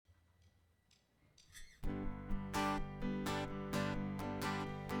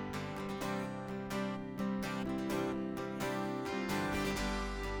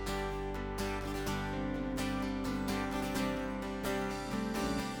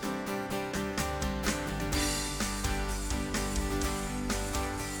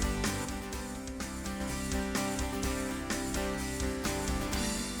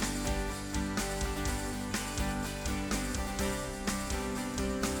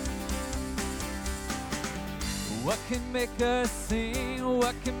What can make us sing?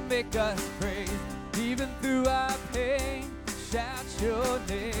 What can make us praise? Even through our pain, shout your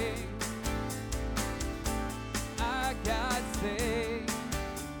name. Our God saved.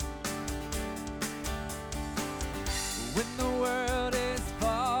 When the world is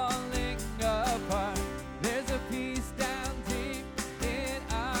falling apart, there's a peace down deep in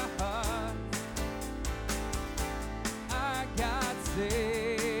our hearts. Our God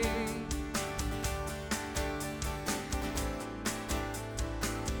saved.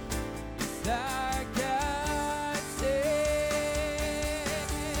 Our God saved.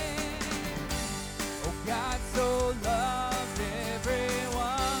 Oh, God so loved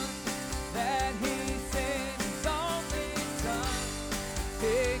everyone that He sent His only Son to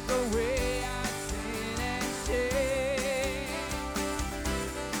take away our sin and shame.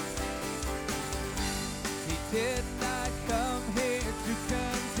 He did not come here to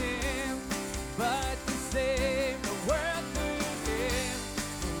condemn, but to save the world through Him.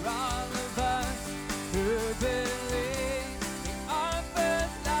 For all of us who believe, He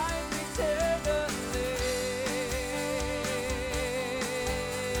offers life eternally.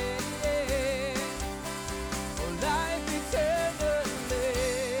 Oh, life eternally.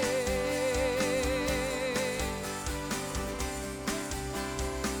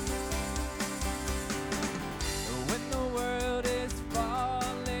 When the world is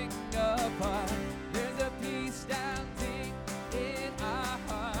falling apart, there's a peace down deep in our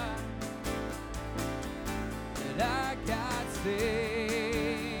heart that our God saved.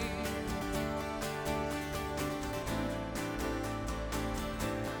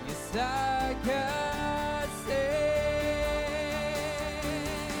 Yes, our God saved.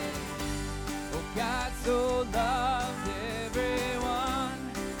 Oh, God so loved everyone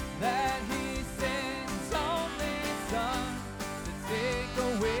that He sent His only Son to take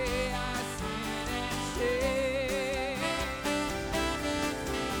away our sin and shame.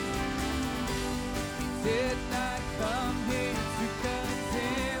 He did not come here to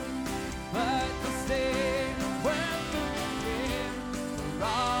condemn, but to save the world through Him. For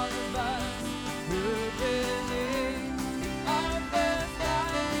all of us who believe, He offers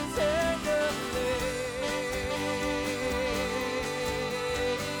life eternally.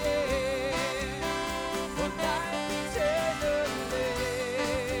 For life eternally.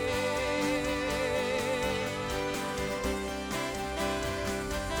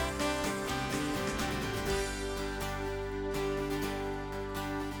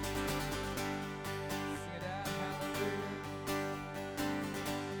 Sing it out, hallelujah.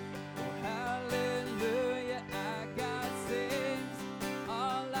 Oh, hallelujah, our God saves.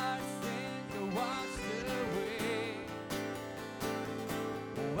 All our sins are washed away.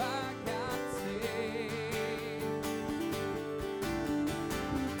 Oh, our God saves.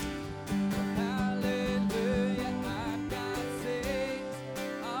 Oh, hallelujah, our God saves.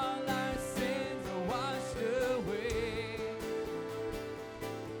 All our sins are washed away.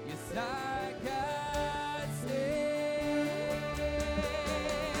 Yes, our God saves.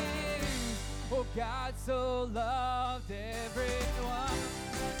 Oh, God so loved everyone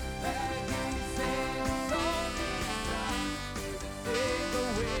that He sent His only Son to take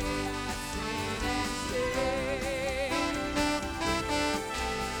away our sin and shame.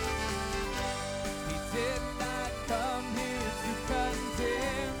 He did not come here to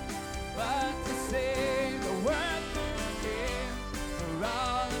condemn, but to save the world through Him. For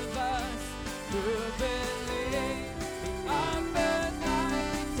all of us who believe, He offers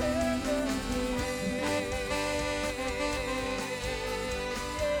life eternally.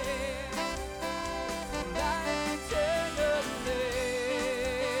 Life eternally.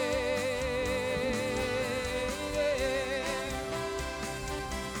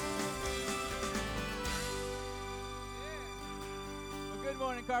 Well, good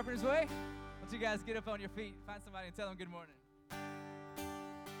morning, Carpenter's Way. Why don't you guys get up on your feet, find somebody and tell them good morning.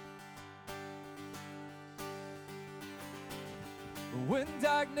 When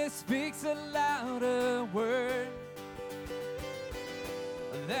darkness speaks a louder word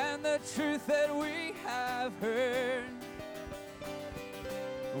than the truth that we have heard,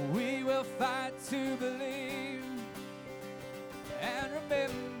 we will fight to believe and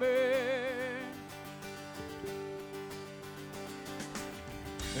remember.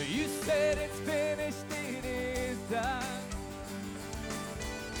 You said it's finished, it is done,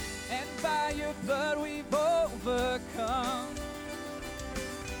 and by your blood we've overcome.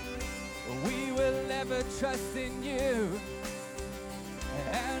 We will ever trust in you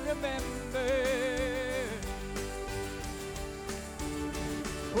and remember.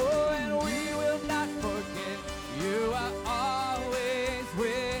 Oh, and we will not forget, you are always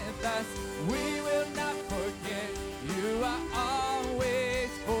with us. We will not forget,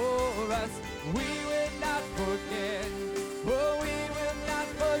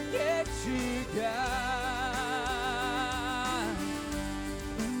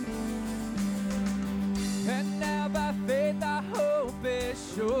 And now by faith our hope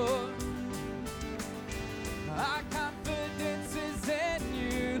is sure. Our confidence is in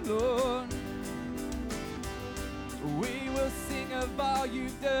you, Lord. We will sing of all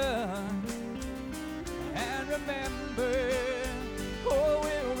you've done and remember, oh,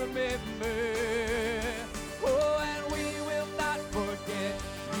 we'll remember, oh, and we will not forget.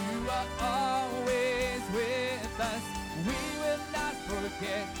 You are always with us. We will not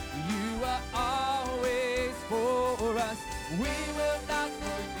forget. You are always for us. We will not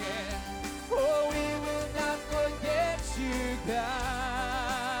forget. Oh, we will not forget you,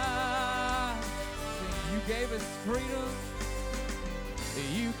 God. You gave us freedom.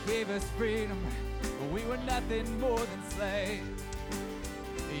 You gave us freedom. We were nothing more than slaves.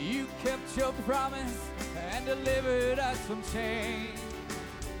 You kept your promise and delivered us from chains.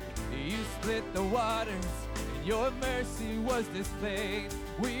 You split the waters and your mercy was displayed.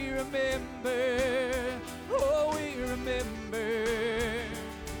 We remember, oh, we remember.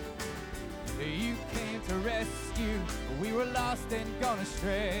 You came to rescue. We were lost and gone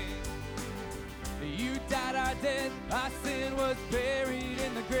astray. You died our death. Our sin was buried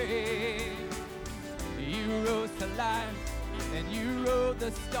in the grave. You rose to life and you rolled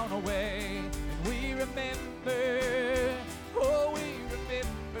the stone away. And we remember, oh, we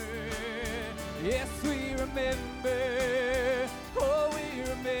remember. Yes, we remember, oh, we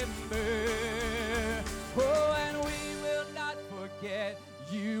remember. Oh, and we will not forget.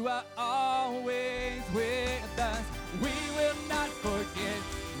 You are always with us. We will not forget.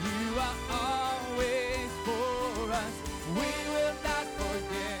 You are always for us. We will not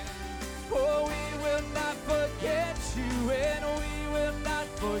forget. Oh, we will not forget you, and we will not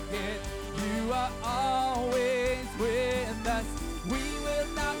forget. You are always with us. We will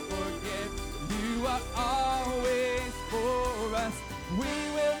not forget. You are always for us. We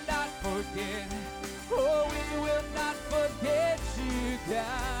will not forget. Oh, we will not forget you, God.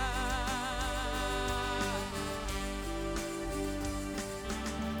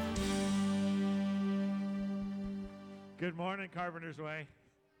 Good morning, Carpenter's Way.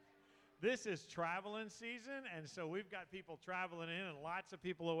 This is traveling season, and so we've got people traveling in and lots of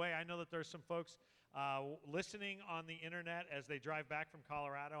people away. I know that there's some folks listening on the internet as they drive back from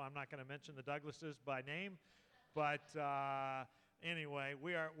Colorado. I'm not going to mention the Douglases by name, but anyway,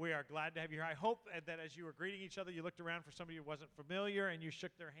 we are glad to have you here. I hope that as you were greeting each other, you looked around for somebody who wasn't familiar and you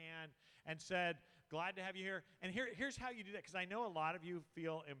shook their hand and said, glad to have you here. And here's how you do that, because I know a lot of you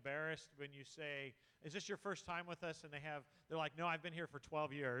feel embarrassed when you say, is this your first time with us? And they're like, no, I've been here for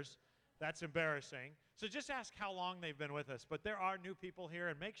 12 years. That's embarrassing. So just ask how long they've been with us. But there are new people here,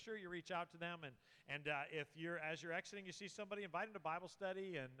 and make sure you reach out to them. And if as you're exiting, you see somebody, invite them to Bible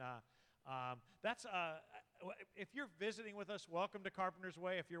study. And if you're visiting with us, welcome to Carpenter's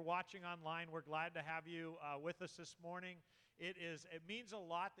Way. If you're watching online, we're glad to have you with us this morning. It means a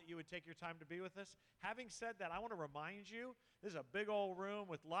lot that you would take your time to be with us. Having said that, I want to remind you, this is a big old room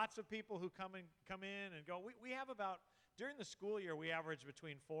with lots of people who come in and go. We have about, during the school year, we average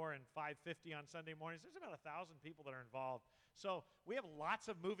between 4 and 550 on Sunday mornings. There's about 1,000 people that are involved. So we have lots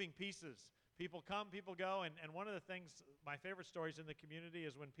of moving pieces. People come, people go, and one of the things, my favorite stories in the community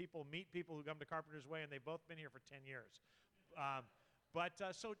is when people meet people who come to Carpenter's Way and they've both been here for 10 years.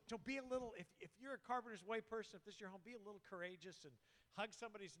 So be a little, if you're a Carpenter's Way person, if this is your home, be a little courageous and hug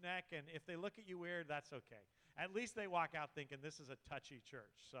somebody's neck, and if they look at you weird, that's okay. At least they walk out thinking this is a touchy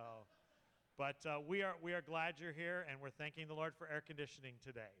church. But we are glad you're here, and we're thanking the Lord for air conditioning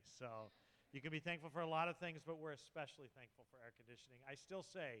today. So you can be thankful for a lot of things, but we're especially thankful for air conditioning. I still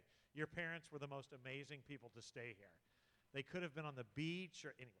say your parents were the most amazing people to stay here. They could have been on the beach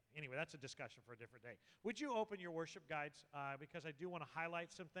or anyway, that's a discussion for a different day. Would you open your worship guides, because I do want to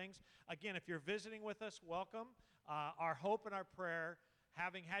highlight some things. Again, if you're visiting with us, welcome. Our hope and our prayer,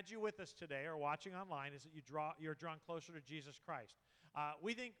 having had you with us today or watching online, is that you're drawn closer to Jesus Christ.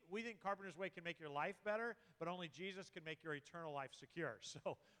 We think Carpenter's Way can make your life better, but only Jesus can make your eternal life secure.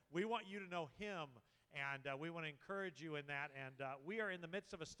 So we want you to know Him, and we want to encourage you in that. And we are in the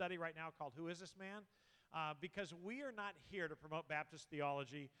midst of a study right now called Who Is This Man? Because we are not here to promote Baptist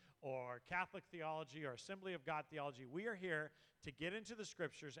theology or Catholic theology or Assembly of God theology. We are here to get into the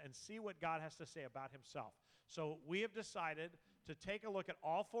Scriptures and see what God has to say about Himself. So we have decided to take a look at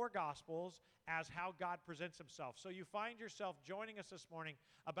all 4 Gospels as how God presents Himself. So you find yourself joining us this morning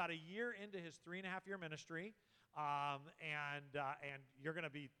about a year into His 3.5-year ministry. and you're going to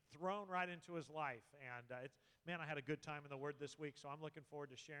be thrown right into his life. And man, I had a good time in the Word this week, so I'm looking forward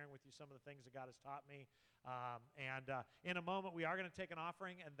to sharing with you some of the things that God has taught me. In a moment, we are going to take an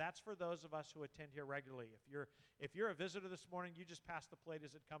offering, and that's for those of us who attend here regularly. If you're a visitor this morning, you just pass the plate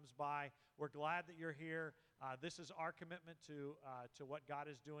as it comes by. We're glad that you're here. This is our commitment to what God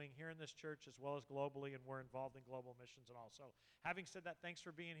is doing here in this church as well as globally, and we're involved in global missions and all. So having said that, thanks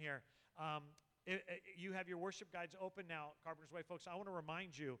for being here. You have your worship guides open now, Carpenter's Way folks. I want to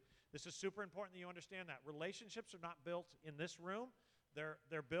remind you, this is super important that you understand that. Relationships are not built in this room.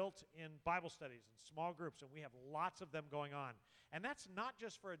 They're built in Bible studies and small groups, and we have lots of them going on. And that's not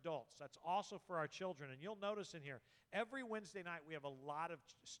just for adults. That's also for our children. And you'll notice in here, every Wednesday night we have a lot of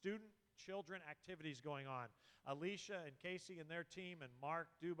student-children activities going on. Alicia and Casey and their team, and Mark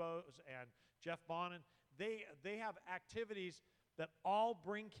Dubose and Jeff Bonin, they have activities that all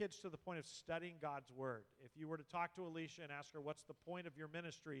bring kids to the point of studying God's Word. If you were to talk to Alicia and ask her, what's the point of your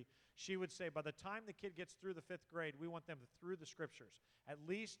ministry, she would say, by the time the kid gets through the 5th grade, we want them through the Scriptures, at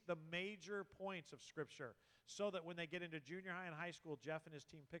least the major points of Scripture, so that when they get into junior high and high school, Jeff and his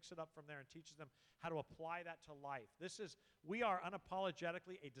team picks it up from there and teaches them how to apply that to life. We are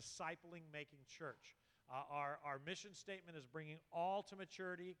unapologetically a discipling-making church. Our mission statement is bringing all to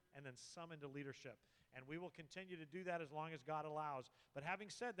maturity and then some into leadership. And we will continue to do that as long as God allows. But having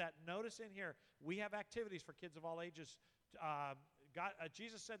said that, notice in here, we have activities for kids of all ages.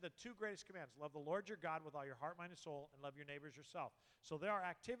 Jesus said the 2 greatest commands: love the Lord your God with all your heart, mind, and soul, and love your neighbors yourself. So there are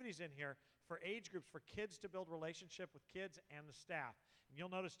activities in here for age groups, for kids to build relationship with kids and the staff. And you'll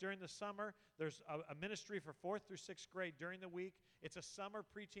notice during the summer, there's a ministry for 4th through 6th grade during the week. It's a summer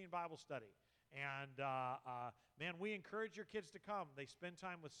preteen Bible study. And, man, we encourage your kids to come. They spend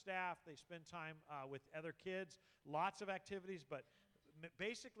time with staff. They spend time with other kids. Lots of activities, but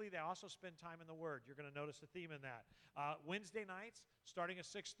basically they also spend time in the Word. You're going to notice a theme in that. Wednesday nights, starting at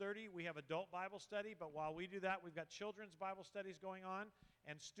 6:30, we have adult Bible study, but while we do that, we've got children's Bible studies going on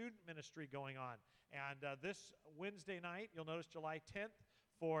and student ministry going on. And this Wednesday night, you'll notice July 10th,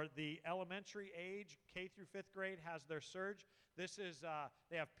 for the elementary age, K through 5th grade, has their surge. This is,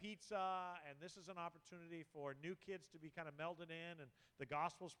 they have pizza, and this is an opportunity for new kids to be kind of melded in, and the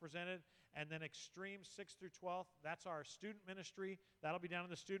gospel's presented. And then Extreme 6th through 12th, that's our student ministry. That'll be down in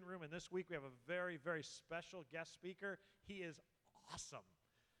the student room. And this week we have a very, very special guest speaker. He is awesome.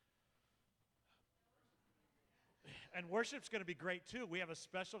 And worship's going to be great, too. We have a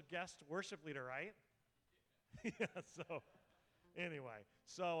special guest worship leader, right? Yeah, so... Anyway,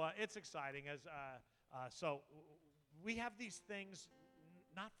 so it's exciting. So we have these things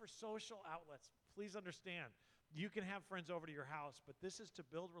not for social outlets. Please understand, you can have friends over to your house, but this is to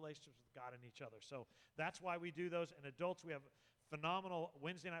build relationships with God and each other. So that's why we do those. And adults, we have phenomenal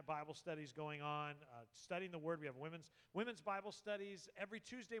Wednesday night Bible studies going on, studying the Word. We have women's Bible studies. Every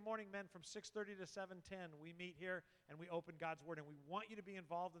Tuesday morning, men, from 6:30 to 7:10, we meet here and we open God's Word. And we want you to be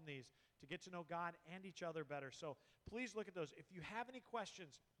involved in these to get to know God and each other better. So please look at those. If you have any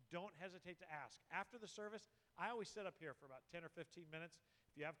questions, don't hesitate to ask. After the service, I always sit up here for about 10 or 15 minutes.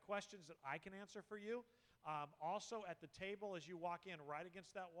 If you have questions that I can answer for you, also at the table as you walk in, right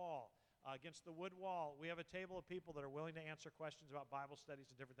against that wall, against the wood wall, we have a table of people that are willing to answer questions about Bible studies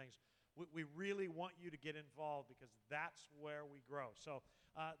and different things. We really want you to get involved because that's where we grow. So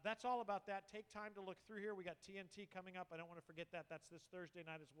that's all about that. Take time to look through here. We got TNT coming up. I don't want to forget that. That's this Thursday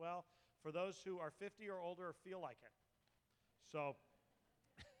night as well for those who are 50 or older or feel like it. So,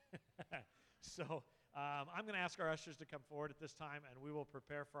 I'm going to ask our ushers to come forward at this time, and we will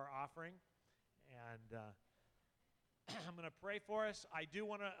prepare for our offering. And... I'm going to pray for us. I do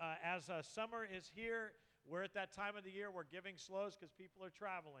want to, as summer is here, we're at that time of the year where giving slows because people are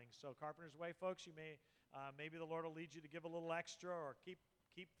traveling. So Carpenter's Way, folks, you may, maybe the Lord will lead you to give a little extra or keep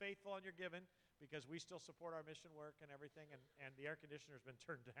faithful on your giving because we still support our mission work and everything, and the air conditioner's been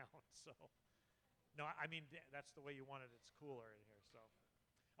turned down. So, no, I mean, that's the way you want it. It's cooler in here. So,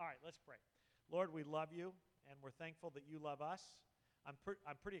 all right, let's pray. Lord, we love you, and we're thankful that you love us. I'm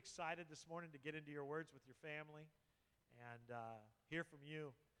pretty excited this morning to get into your words with your family and hear from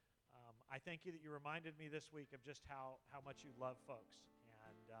you. I thank you that you reminded me this week of just how much you love folks.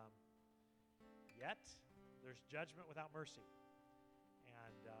 And yet, there's judgment without mercy.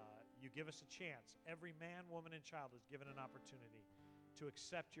 And you give us a chance. Every man, woman, and child is given an opportunity to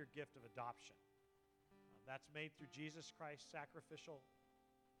accept your gift of adoption. That's made through Jesus Christ's sacrificial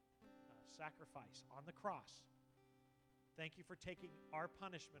sacrifice on the cross. Thank you for taking our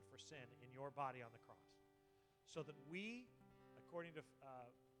punishment for sin in your body on the cross, so that we, according to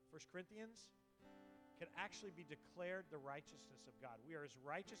 1 Corinthians, can actually be declared the righteousness of God. We are as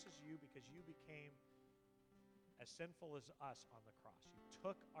righteous as you because you became as sinful as us on the cross. You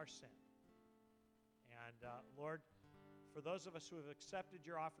took our sin. And Lord, for those of us who have accepted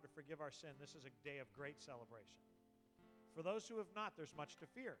your offer to forgive our sin, this is a day of great celebration. For those who have not, there's much to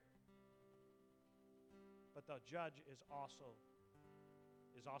fear. But the judge is also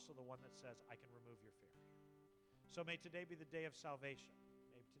the one that says, I can remove your fear. So may today be the day of salvation.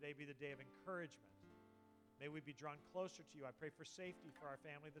 May today be the day of encouragement. May we be drawn closer to you. I pray for safety for our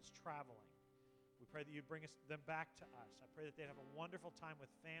family that's traveling. We pray that you'd bring them back to us. I pray that they'd have a wonderful time with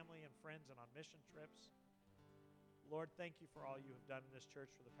family and friends and on mission trips. Lord, thank you for all you have done in this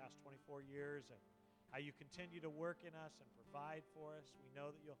church for the past 24 years and how you continue to work in us and provide for us. We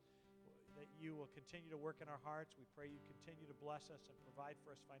know that you will continue to work in our hearts. We pray you continue to bless us and provide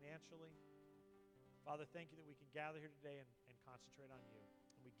for us financially. Father, thank you that we can gather here today and concentrate on you.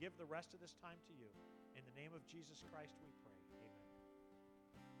 And we give the rest of this time to you. In the name of Jesus Christ we pray. Amen.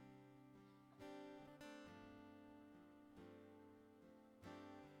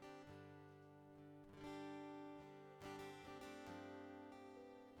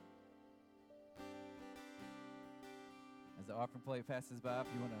 As the offering plate passes by, if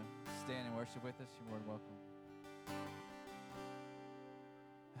you want to stand and worship with us, you're more than welcome.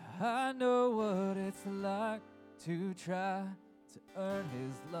 I know what it's like to try to earn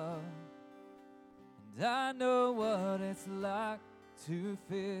his love. And I know what it's like to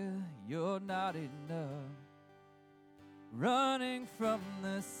feel you're not enough. Running from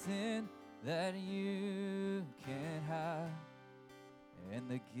the sin that you can't hide, and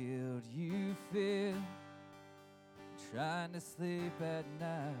the guilt you feel trying to sleep at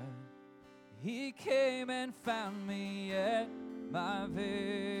night. He came and found me at my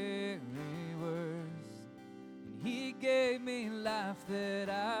very worst, and he gave me life that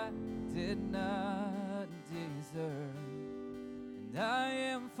I did not deserve. And I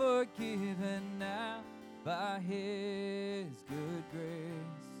am forgiven now by his good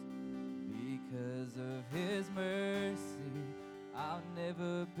grace. Because of his mercy, I'll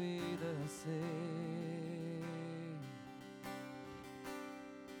never be the same.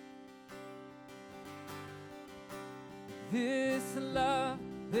 This love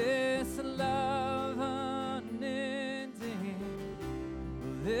unending,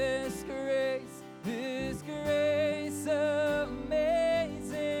 this grace amazing.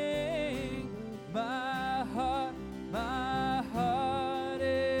 My heart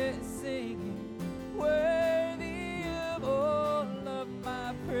is singing, worthy of all of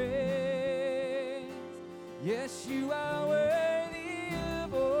my praise. Yes, you are worthy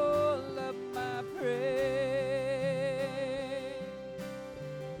of all of my praise.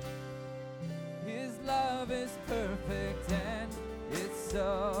 His love is perfect and it's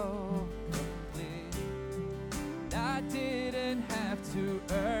so complete. I didn't have to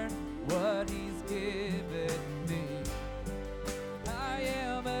earn what he's given me. I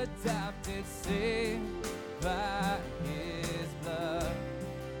am adopted, saved by his blood.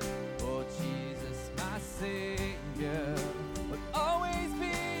 Oh, Jesus, my Savior, will always be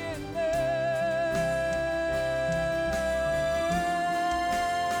in love.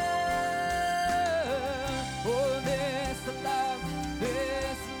 Oh, this love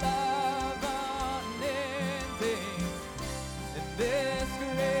unending, and this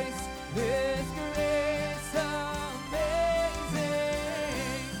grace amazing.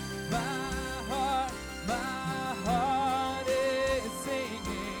 My heart is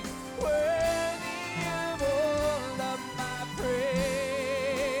singing, worthy of all of my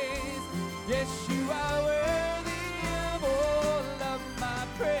praise. Yes, you are worthy of all of my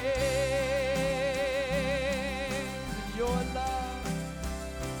praise.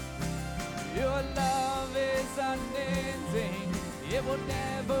 Your love is unending. It will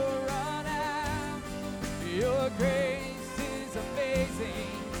never run out. Your grace is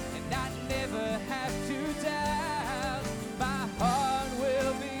amazing, and I never have to doubt. My heart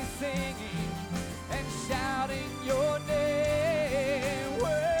will be singing and shouting your name,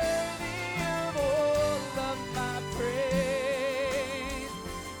 worthy of all of my praise.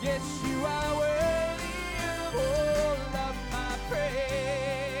 Yes, you are worthy of all of my praise.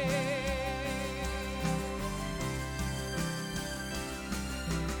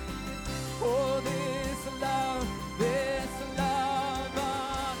 Oh, this love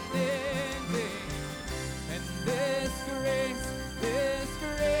unending, and this grace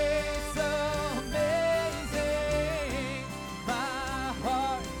amazing. My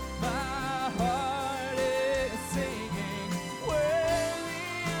heart is singing, worthy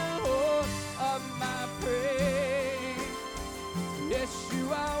of all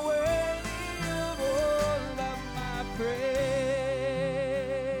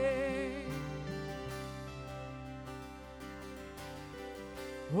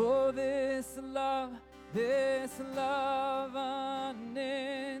Oh, this love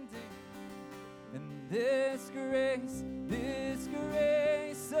unending, and this grace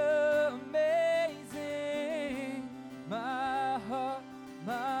amazing. My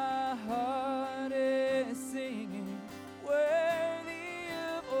heart is singing, worthy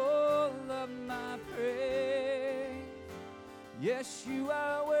of all of my praise. Yes, you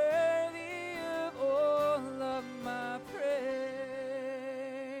are worthy of all of my praise.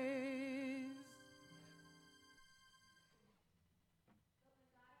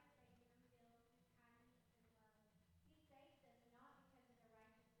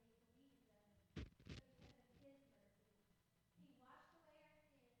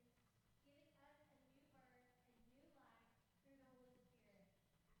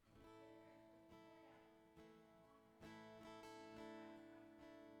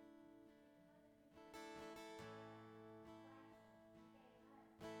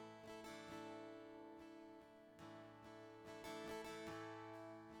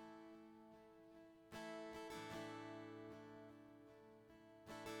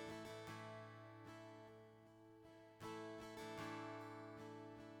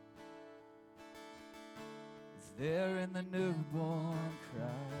 There in the newborn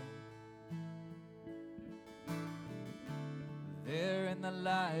cry, there in the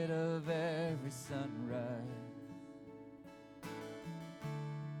light of every sunrise,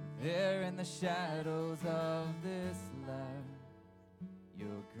 there in the shadows of this life,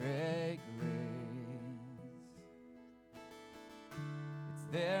 your great grace. It's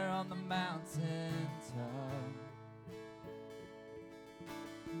there on the mountain top,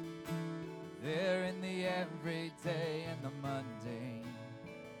 there in the everyday and the mundane,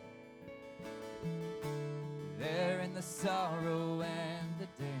 there in the sorrow and the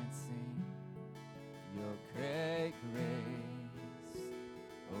dancing, your great grace,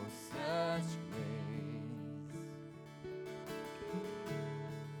 oh such grace.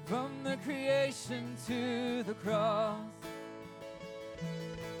 From the creation to the cross,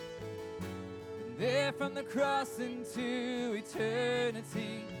 and there from the cross into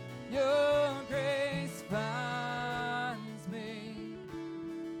eternity, your grace finds me.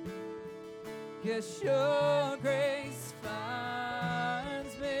 Yes, your grace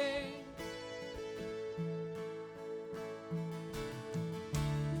finds me.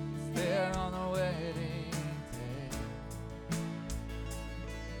 It's there on the wedding day,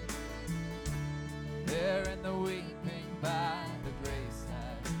 there in the weeping by the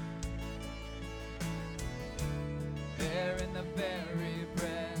graveside, there in the very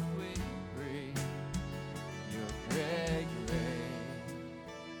breath we breathe, your great grace.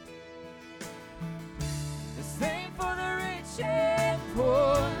 The same for the rich and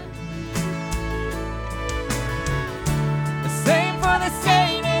poor, the same for the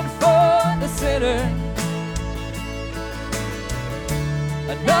saint and for the sinner,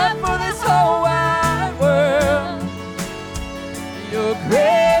 enough for this whole wide world, your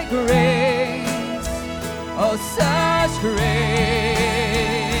great grace, oh such grace.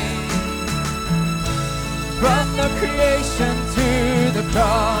 From the creation to the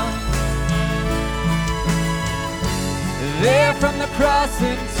cross, there from the cross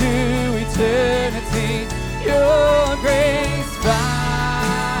into eternity, your grace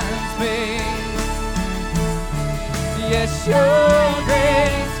finds me. Yes, your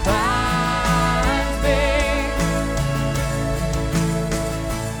grace finds me.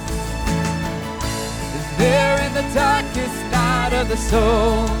 Is there in the darkest night of the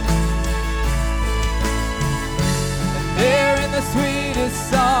soul, and there in the sweetest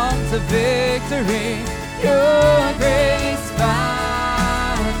songs of victory, your grace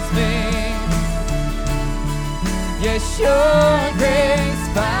finds me. Yes, your grace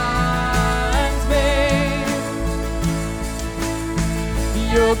finds me.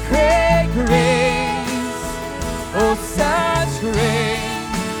 Your great grace, oh such grace.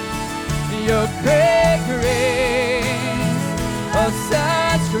 Your great grace, oh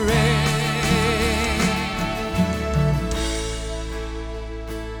such grace.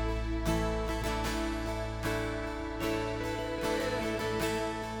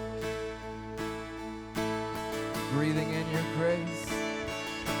 Breathing in your grace,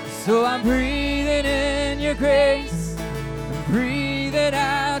 so I'm breathing in your grace, I'm breathing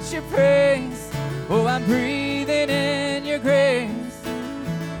out your praise. Oh, I'm breathing in your grace,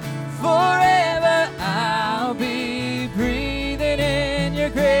 forever I'll be breathing in your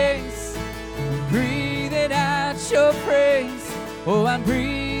grace, I'm breathing out your praise. Oh, I'm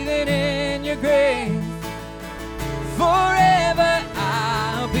breathing in your grace, forever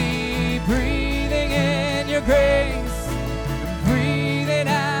I'll be breathing in your grace, breathing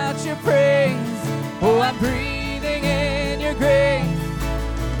out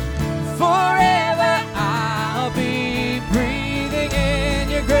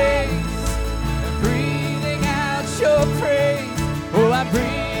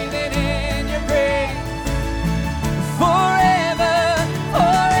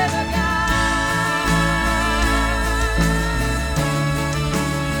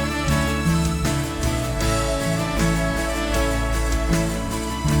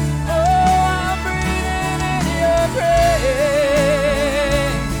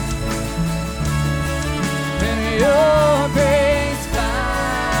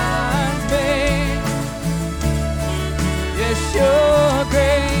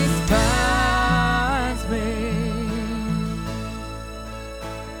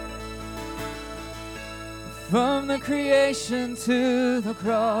the creation to the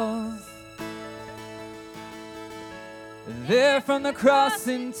cross. There from the cross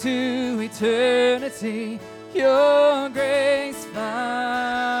into eternity, your grace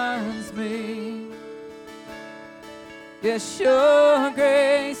finds me. Yes, your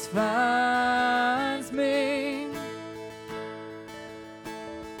grace finds me.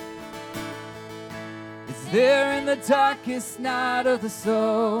 It's there in the darkest night of the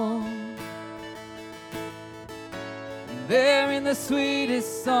soul. There in the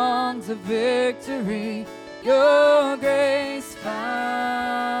sweetest songs of victory, your grace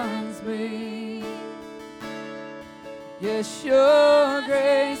finds me. Yes, your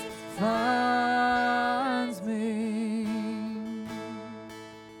grace finds me.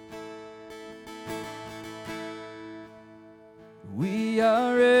 We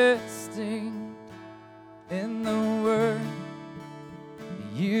are resting in the work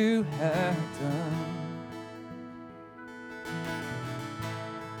you have done.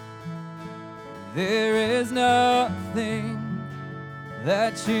 There is nothing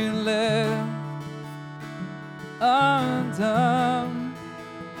that you left undone.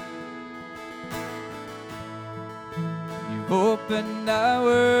 You've opened our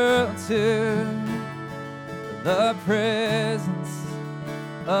world to the presence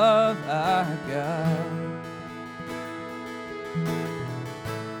of our God.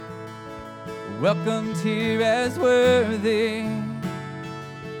 Welcomed here as worthy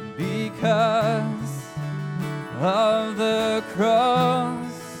because of the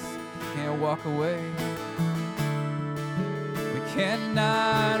cross. Can't walk away. We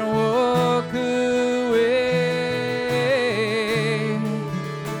cannot walk away.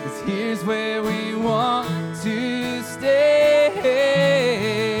 'Cause here's where we want to stay,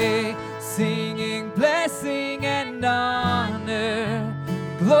 singing blessing and honor,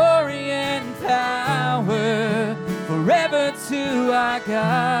 glory and power forever to our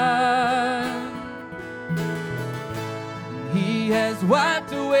God. And He has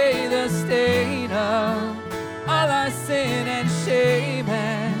wiped away the stain of all our sin and shame,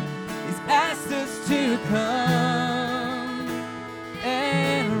 and He's asked us to come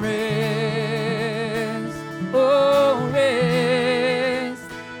and rest, oh rest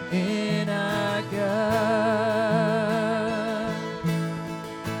in our God.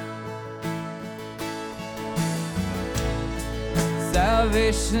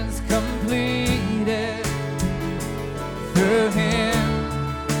 Salvation's completed through Him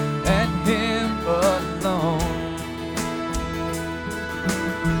and Him alone.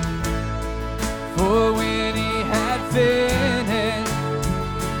 For when He had finished,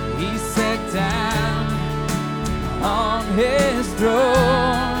 He sat down on His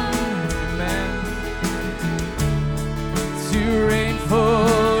throne, amen, to reign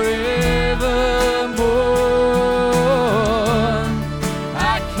forevermore.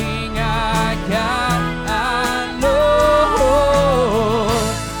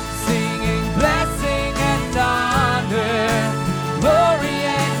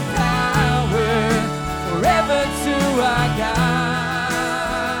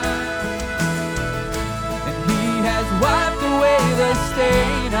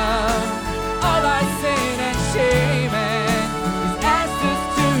 Stain of all our sin and shame, and He's asked us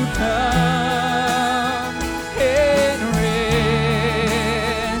to come and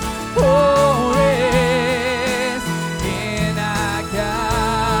rest, oh rest in our God.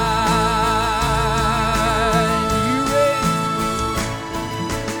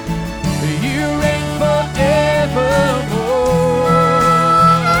 You reign forevermore.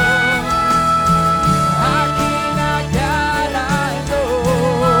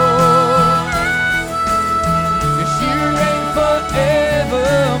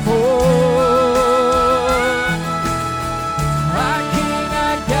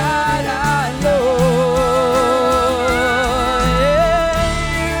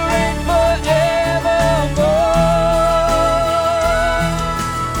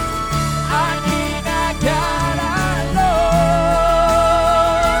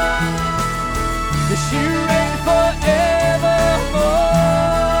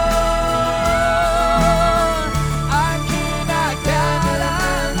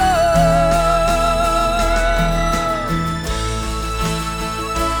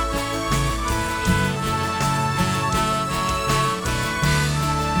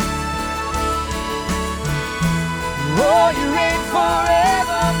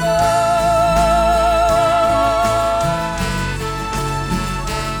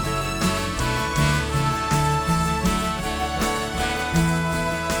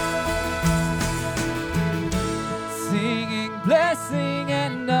 Blessing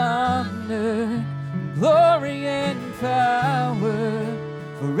and honor, glory and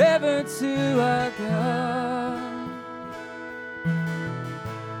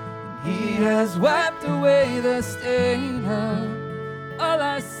has wiped away the stain of all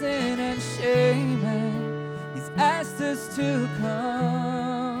our sin and shame, and He's asked us to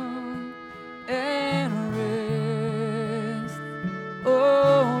come and rest.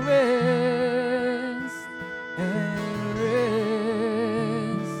 Oh, rest and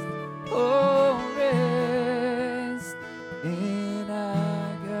rest. Oh, rest in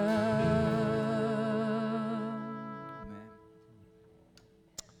our God.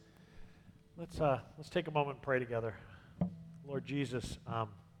 Amen. Let's take a moment and pray together. Lord Jesus,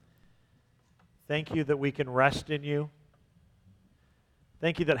 thank you that we can rest in you.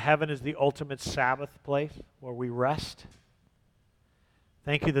 Thank you that heaven is the ultimate Sabbath place where we rest.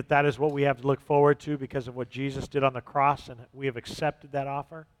 Thank you that that is what we have to look forward to because of what Jesus did on the cross, and we have accepted that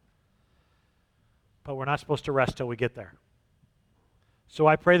offer. But we're not supposed to rest till we get there. So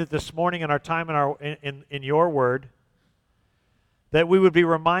I pray that this morning in our time in your word, that we would be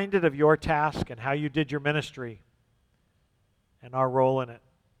reminded of your task and how you did your ministry and our role in it.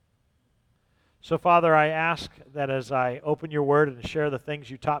 So, Father, I ask that as I open your word and share the things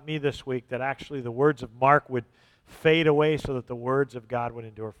you taught me this week, that actually the words of Mark would fade away so that the words of God would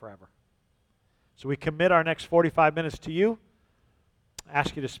endure forever. So we commit our next 45 minutes to you. I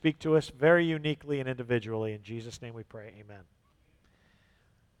ask you to speak to us very uniquely and individually. In Jesus' name we pray, amen.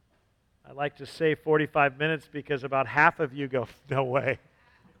 I like to say 45 minutes because about half of you go, no way,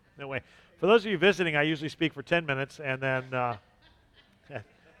 no way. For those of you visiting, I usually speak for 10 minutes, and then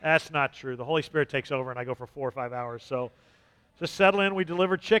that's not true. The Holy Spirit takes over, and I go for 4 or 5 hours. So just settle in. We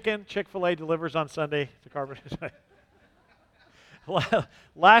deliver chicken. Chick-fil-A delivers on Sunday to Carpenter.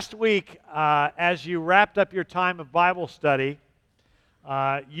 Last week, as you wrapped up your time of Bible study,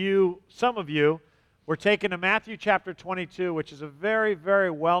 some of you, we're taken to Matthew chapter 22, which is a very,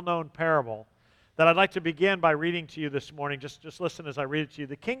 very well-known parable that I'd like to begin by reading to you this morning. Just listen as I read it to you.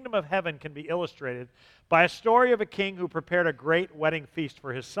 The kingdom of heaven can be illustrated by a story of a king who prepared a great wedding feast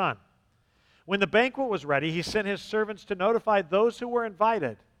for his son. When the banquet was ready, he sent his servants to notify those who were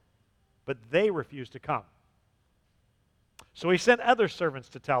invited, but they refused to come. So he sent other servants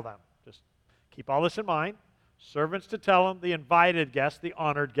to tell them. Just keep all this in mind. Servants to tell them, the invited guests, the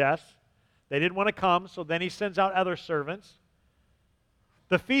honored guests. They didn't want to come, so then he sends out other servants.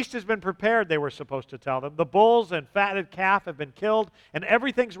 The feast has been prepared, they were supposed to tell them. The bulls and fatted calf have been killed, and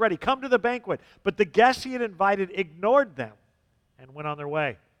everything's ready. Come to the banquet. But the guests he had invited ignored them and went on their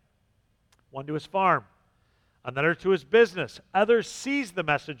way. One to his farm, another to his business. Others seized the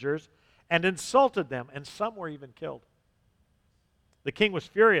messengers and insulted them, and some were even killed. The king was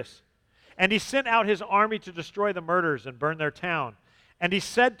furious, and he sent out his army to destroy the murderers and burn their town. And he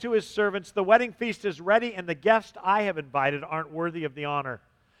said to his servants, the wedding feast is ready, and the guests I have invited aren't worthy of the honor.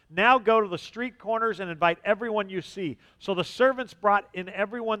 Now go to the street corners and invite everyone you see. So the servants brought in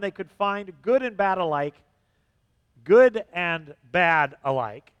everyone they could find, good and bad alike.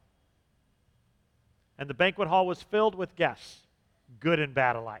 And the banquet hall was filled with guests, good and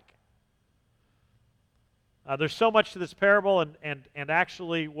bad alike. There's so much to this parable, and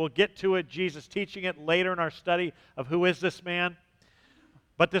actually we'll get to it, Jesus teaching it later in our study of who is this man.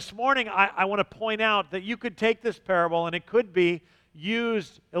 But this morning, I want to point out that you could take this parable and it could be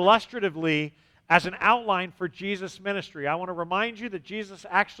used illustratively as an outline for Jesus' ministry. I want to remind you that Jesus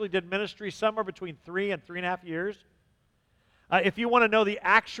actually did ministry somewhere between 3 and 3.5 years. If you want to know the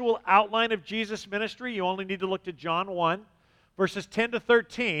actual outline of Jesus' ministry, you only need to look to John 1, verses 10 to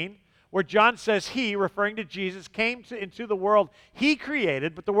 13, where John says he, referring to Jesus, came into the world he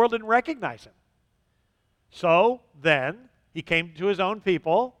created, but the world didn't recognize him. So then, he came to his own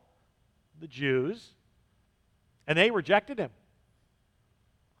people, the Jews, and they rejected him.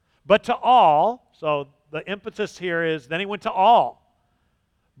 But to all, so the impetus here is, then he went to all.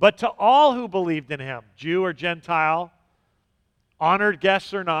 But to all who believed in him, Jew or Gentile, honored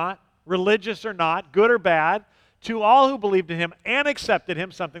guests or not, religious or not, good or bad, to all who believed in him and accepted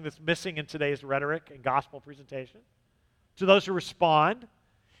him, something that's missing in today's rhetoric and gospel presentation, to those who respond,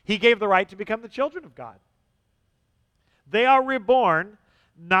 he gave the right to become the children of God. They are reborn,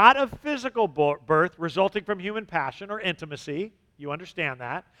 not of physical birth resulting from human passion or intimacy. You understand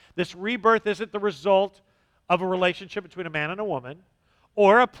that. This rebirth isn't the result of a relationship between a man and a woman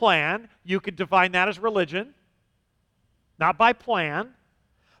or a plan. You could define that as religion. Not by plan,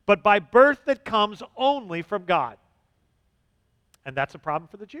 but by birth that comes only from God. And that's a problem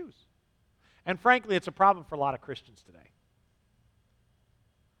for the Jews. And frankly, it's a problem for a lot of Christians today.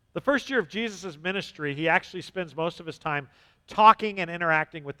 The first year of Jesus' ministry, he actually spends most of his time talking and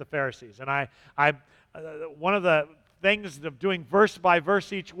interacting with the Pharisees. And one of the things of doing verse by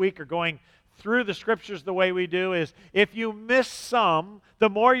verse each week or going through the scriptures the way we do is if you miss some, the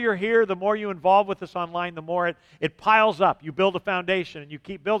more you're here, the more you involve with us online, the more it piles up. You build a foundation and you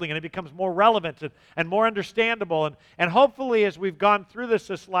keep building and it becomes more relevant and more understandable. And hopefully as we've gone through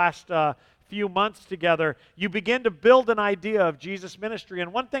this last few months together, you begin to build an idea of Jesus' ministry.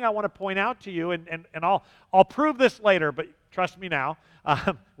 And one thing I want to point out to you, and I'll prove this later, but trust me now,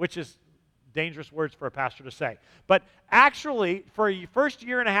 which is dangerous words for a pastor to say. But actually, for the first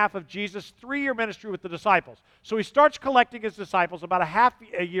year and a half of Jesus' 3-year ministry with the disciples. So he starts collecting his disciples about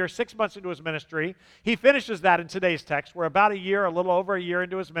a year, 6 months into his ministry. He finishes that in today's text. We're about a little over a year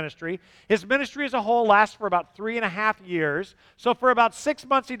into his ministry. His ministry as a whole lasts for about 3.5 years. So for about 6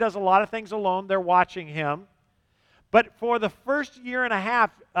 months, he does a lot of things alone. They're watching him. But for the first year and a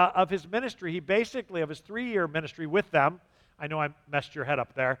half of his ministry, of his 3-year ministry with them, I know I messed your head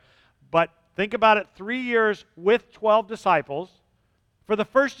up there, but think about it, 3 years with 12 disciples. For the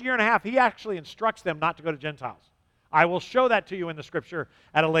first year and a half, he actually instructs them not to go to Gentiles. I will show that to you in the scripture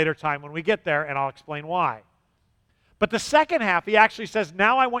at a later time when we get there, and I'll explain why. But the second half, he actually says,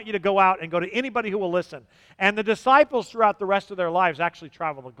 now I want you to go out and go to anybody who will listen. And the disciples throughout the rest of their lives actually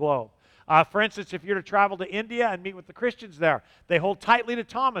travel the globe. For instance, if you're to travel to India and meet with the Christians there, they hold tightly to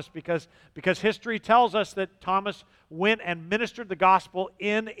Thomas because history tells us that Thomas went and ministered the gospel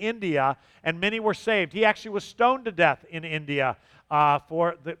in India, and many were saved. He actually was stoned to death in India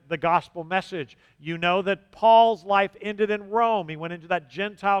for the gospel message. You know that Paul's life ended in Rome. He went into that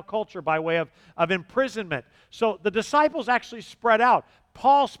Gentile culture by way of imprisonment. So the disciples actually spread out.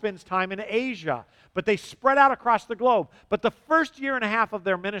 Paul spends time in Asia, but they spread out across the globe. But the first year and a half of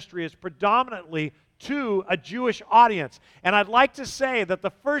their ministry is predominantly to a Jewish audience. And I'd like to say that the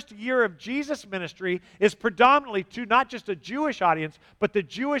first year of Jesus' ministry is predominantly to not just a Jewish audience, but the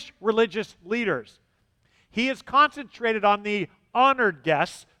Jewish religious leaders. He is concentrated on the honored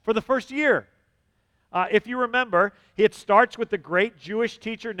guests for the first year. If you remember, it starts with the great Jewish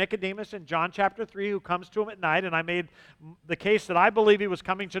teacher Nicodemus in John chapter 3 who comes to him at night, and I made the case that I believe he was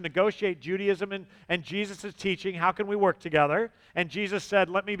coming to negotiate Judaism and Jesus' teaching. How can we work together? And Jesus said,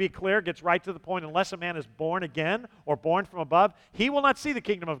 let me be clear, gets right to the point, unless a man is born again or born from above, he will not see the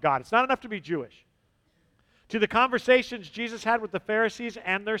kingdom of God. It's not enough to be Jewish. To the conversations Jesus had with the Pharisees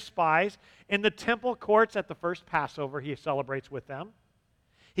and their spies in the temple courts at the first Passover he celebrates with them.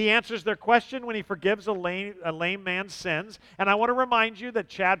 He answers their question when he forgives a lame man's sins. And I want to remind you that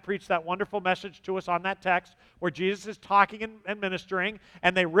Chad preached that wonderful message to us on that text where Jesus is talking and ministering,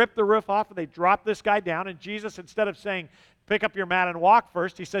 and they rip the roof off and they drop this guy down. And Jesus, instead of saying, pick up your mat and walk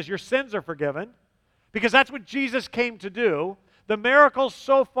first, he says, your sins are forgiven. Because that's what Jesus came to do. The miracles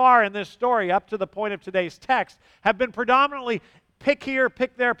so far in this story, up to the point of today's text, have been predominantly pick here,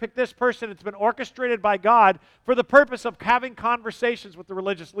 pick there, pick this person. It's been orchestrated by God for the purpose of having conversations with the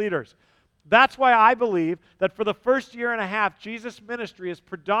religious leaders. That's why I believe that for the first year and a half, Jesus' ministry is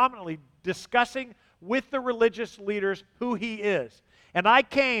predominantly discussing with the religious leaders who he is. And I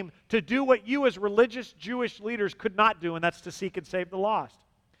came to do what you as religious Jewish leaders could not do, and that's to seek and save the lost.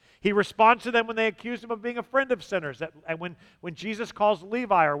 He responds to them when they accuse him of being a friend of sinners. And when Jesus calls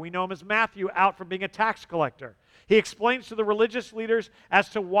Levi, or we know him as Matthew, out for being a tax collector. He explains to the religious leaders as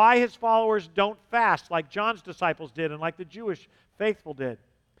to why his followers don't fast like John's disciples did and like the Jewish faithful did.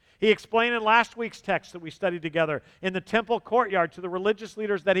 He explained in last week's text that we studied together in the temple courtyard to the religious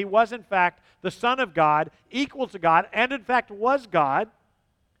leaders that he was in fact the Son of God, equal to God, and in fact was God,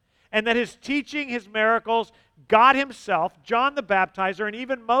 and that his teaching, his miracles, God himself, John the Baptizer, and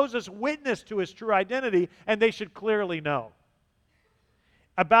even Moses witnessed to his true identity, and they should clearly know.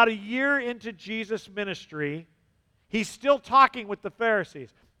 About a year into Jesus' ministry, he's still talking with the Pharisees.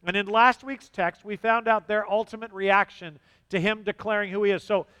 And in last week's text, we found out their ultimate reaction to him declaring who he is.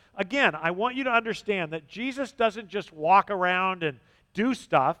 So, again, I want you to understand that Jesus doesn't just walk around and do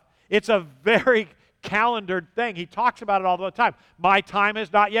stuff. It's a very calendared thing. He talks about it all the time. My time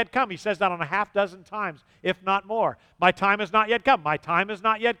has not yet come. He says that on a half dozen times, if not more. My time has not yet come. My time has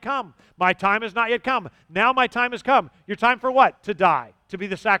not yet come. My time has not yet come. Now my time has come. Your time for what? To die, to be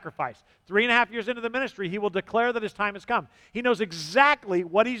the sacrifice. 3.5 years into the ministry, he will declare that his time has come. He knows exactly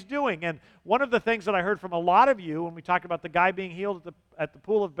what he's doing. And one of the things that I heard from a lot of you when we talked about the guy being healed at the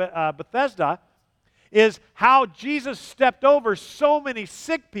pool of Bethesda is how Jesus stepped over so many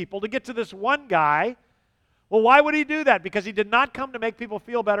sick people to get to this one guy. Well, why would he do that? Because he did not come to make people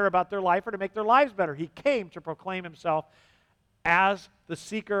feel better about their life or to make their lives better. He came to proclaim himself as the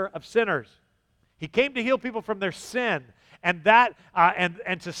seeker of sinners. He came to heal people from their sin. And that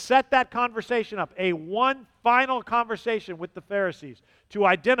and to set that conversation up, one final conversation with the Pharisees to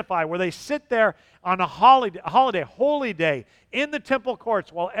identify where they sit there on a holiday, holy day, in the temple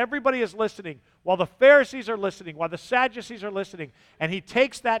courts while everybody is listening, while the Pharisees are listening, while the Sadducees are listening, and he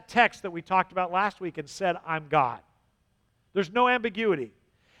takes that text that we talked about last week and said, I'm God. There's no ambiguity.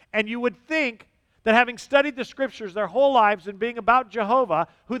 And you would think that having studied the Scriptures their whole lives and being about Jehovah,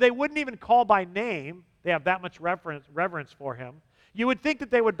 who they wouldn't even call by name, they have that much reverence for him, you would think that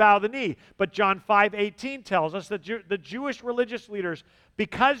they would bow the knee. But John 5:18 tells us that the Jewish religious leaders,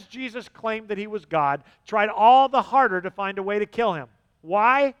 because Jesus claimed that he was God, tried all the harder to find a way to kill him.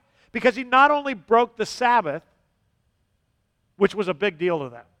 Why? Because he not only broke the Sabbath, which was a big deal to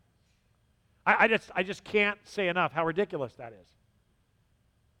them. I just can't say enough how ridiculous that is.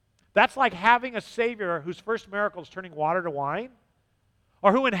 That's like having a Savior whose first miracle is turning water to wine,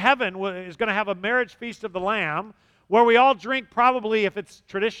 or who in heaven is going to have a marriage feast of the Lamb, where we all drink probably, if it's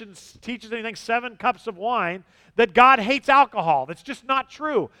tradition teaches anything, 7 cups of wine, that God hates alcohol. That's just not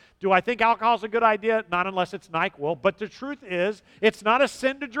true. Do I think alcohol is a good idea? Not unless it's NyQuil. But the truth is, it's not a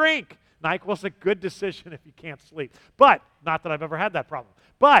sin to drink. NyQuil's a good decision if you can't sleep. But, not that I've ever had that problem.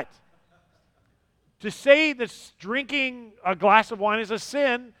 But, to say that drinking a glass of wine is a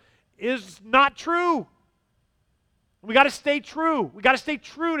sin is not true. We got to stay true. We got to stay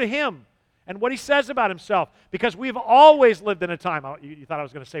true to him and what he says about himself, because we've always lived in a time, you thought I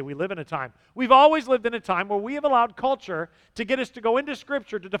was going to say we live in a time. We've always lived in a time where we have allowed culture to get us to go into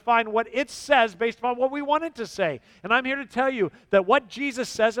Scripture to define what it says based upon what we want it to say. And I'm here to tell you that what Jesus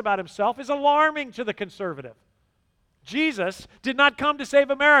says about himself is alarming to the conservative. Jesus did not come to save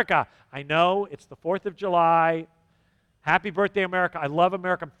America. I know, it's the 4th of July. Happy birthday, America. I love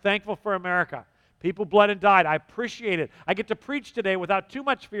America. I'm thankful for America. People bled and died. I appreciate it. I get to preach today without too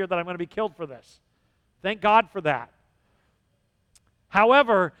much fear that I'm going to be killed for this. Thank God for that.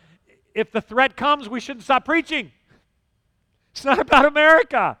 However, if the threat comes, we shouldn't stop preaching. It's not about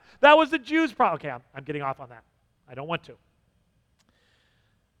America. That was the Jews' problem. Okay, I'm getting off on that. I don't want to.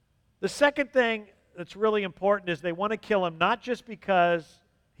 The second thing that's really important is they want to kill him not just because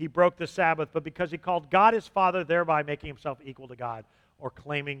he broke the Sabbath, but because he called God his Father, thereby making himself equal to God or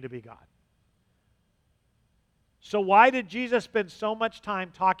claiming to be God. So why did Jesus spend so much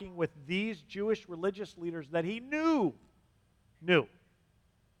time talking with these Jewish religious leaders that he knew,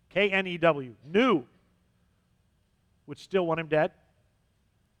 K-N-E-W, knew, would still want him dead?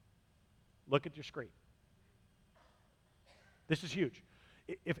 Look at your screen. This is huge.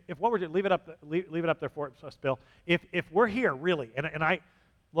 If what we're doing, leave it up there for us, Bill. If we're here really, and I,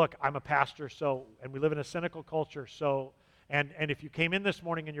 look, I'm a pastor, so, and we live in a cynical culture, so, and if you came in this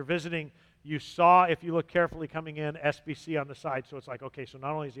morning and you're visiting, you saw, if you look carefully coming in, SBC on the side, so it's like, okay, so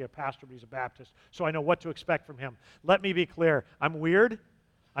not only is he a pastor, but he's a Baptist, so I know what to expect from him. Let me be clear. I'm weird.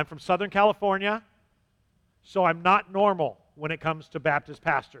 I'm from Southern California, so I'm not normal when it comes to Baptist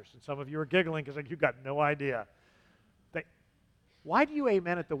pastors. And some of you are giggling because you've got no idea. Why do you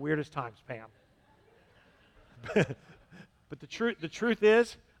amen at the weirdest times, Pam? But the truth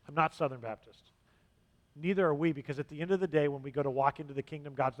is, I'm not Southern Baptist. Neither are we, because at the end of the day, when we go to walk into the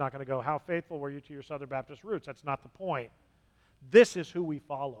kingdom, God's not going to go, how faithful were you to your Southern Baptist roots? That's not the point. This is who we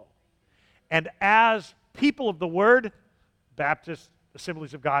follow. And as people of the Word, Baptist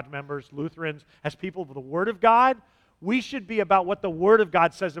Assemblies of God members, Lutherans, as people of the Word of God, we should be about what the Word of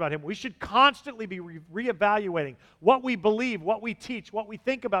God says about him. We should constantly be reevaluating what we believe, what we teach, what we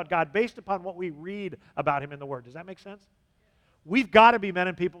think about God based upon what we read about him in the Word. Does that make sense? We've got to be men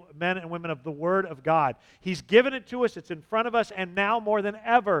and women of the Word of God. He's given it to us. It's in front of us. And now more than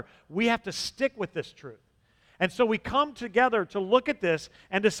ever, we have to stick with this truth. And so we come together to look at this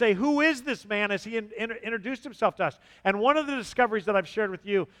and to say, who is this man as he introduced himself to us? And one of the discoveries that I've shared with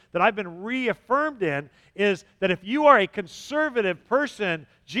you that I've been reaffirmed in is that if you are a conservative person,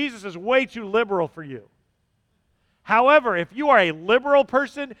 Jesus is way too liberal for you. However, if you are a liberal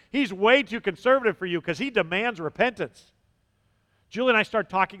person, he's way too conservative for you because he demands repentance. Julie and I started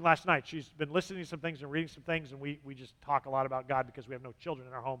talking last night. She's been listening to some things and reading some things, and we just talk a lot about God because we have no children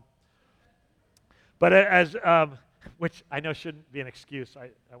in our home. But which I know shouldn't be an excuse.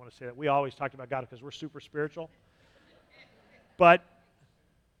 I want to say that. We always talked about God because we're super spiritual. But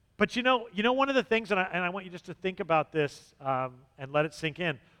you know one of the things, and I want you just to think about this and let it sink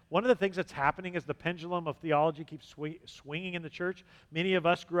in. One of the things that's happening is the pendulum of theology keeps swinging in the church. Many of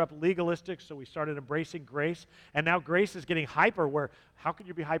us grew up legalistic, so we started embracing grace. And now grace is getting hyper, where how can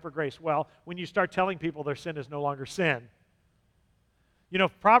you be hyper grace? Well, when you start telling people their sin is no longer sin. You know,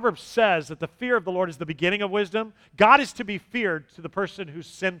 Proverbs says that the fear of the Lord is the beginning of wisdom. God is to be feared to the person who's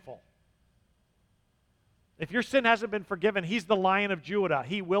sinful. If your sin hasn't been forgiven, he's the Lion of Judah.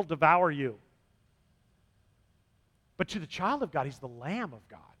 He will devour you. But to the child of God, he's the Lamb of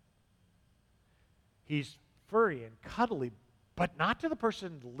God. He's furry and cuddly, but not to the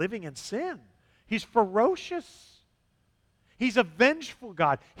person living in sin. He's ferocious. He's a vengeful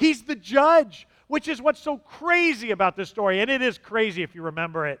God. He's the judge, which is what's so crazy about this story. And it is crazy if you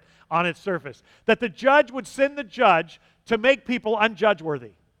remember it on its surface. That the judge would send the judge to make people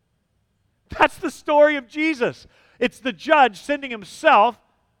unjudge-worthy. That's the story of Jesus. It's the judge sending himself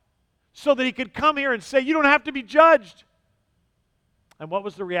so that he could come here and say, you don't have to be judged. And what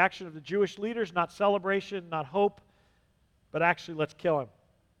was the reaction of the Jewish leaders? Not celebration, not hope, but actually, let's kill him.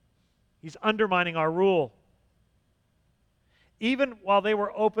 He's undermining our rule. Even while they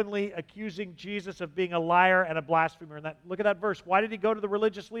were openly accusing Jesus of being a liar and a blasphemer. And look at that verse. Why did he go to the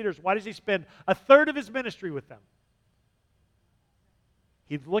religious leaders? Why does he spend a third of his ministry with them?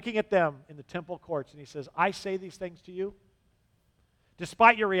 He's looking at them in the temple courts and he says, I say these things to you,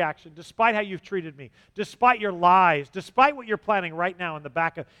 despite your reaction, despite how you've treated me, despite your lies, despite what you're planning right now in the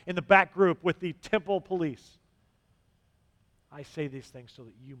back group with the temple police. I say these things so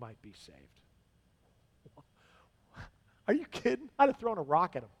that you might be saved. Are you kidding? I'd have thrown a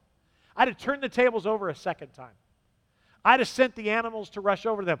rock at him. I'd have turned the tables over a second time. I'd have sent the animals to rush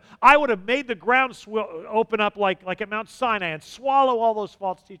over them. I would have made the ground open up like at Mount Sinai and swallow all those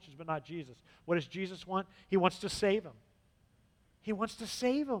false teachers, but not Jesus. What does Jesus want? He wants to save him. He wants to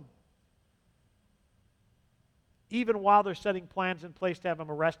save him. Even while they're setting plans in place to have him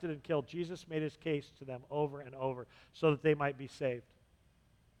arrested and killed, Jesus made his case to them over and over so that they might be saved.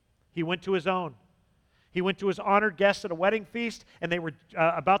 He went to his own. He went to his honored guests at a wedding feast, and they were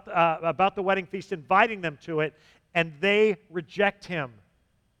about the wedding feast, inviting them to it, and they reject him.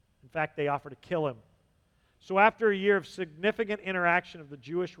 In fact, they offer to kill him. So after a year of significant interaction of the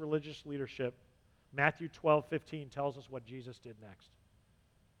Jewish religious leadership, Matthew 12:15 tells us what Jesus did next.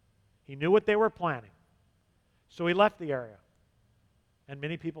 He knew what they were planning, so he left the area, and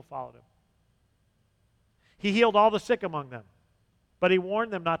many people followed him. He healed all the sick among them, but he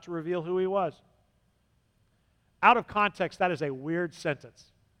warned them not to reveal who he was. Out of context, that is a weird sentence.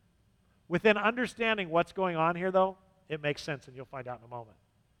 Within understanding what's going on here, though, it makes sense, and you'll find out in a moment.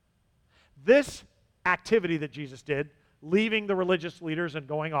 This activity that Jesus did, leaving the religious leaders and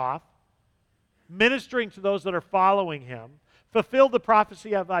going off, ministering to those that are following him, fulfilled the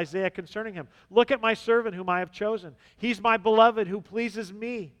prophecy of Isaiah concerning him. Look at my servant whom I have chosen. He's my beloved who pleases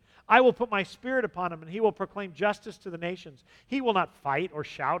me. I will put my spirit upon him, and he will proclaim justice to the nations. He will not fight or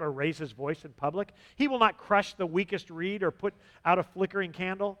shout or raise his voice in public. He will not crush the weakest reed or put out a flickering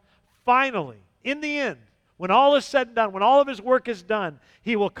candle. Finally, in the end, when all is said and done, when all of his work is done,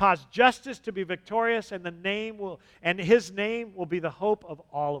 he will cause justice to be victorious, and his name will be the hope of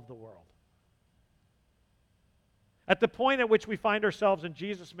all of the world. At the point at which we find ourselves in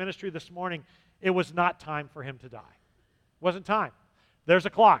Jesus' ministry this morning, it was not time for him to die. It wasn't time. There's a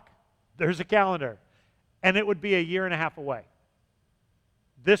clock. There's a calendar. And it would be a year and a half away.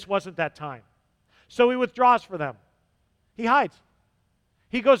 This wasn't that time. So he withdraws for them. He hides.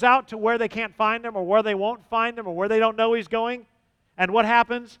 He goes out to where they can't find him, or where they won't find him, or where they don't know he's going. And what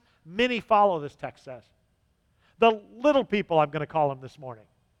happens? Many follow, this text says. The little people, I'm going to call them this morning,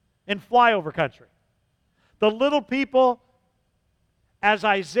 in flyover country. The little people, as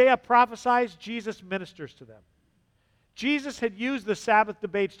Isaiah prophesies, Jesus ministers to them. Jesus had used the Sabbath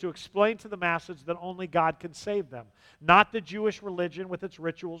debates to explain to the masses that only God can save them, not the Jewish religion with its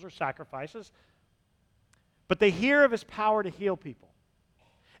rituals or sacrifices. But they hear of his power to heal people.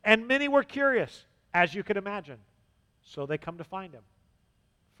 And many were curious, as you could imagine. So they come to find him,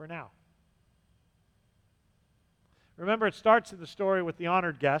 for now. Remember, it starts in the story with the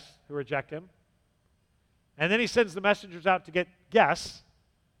honored guests who reject him. And then he sends the messengers out to get guests,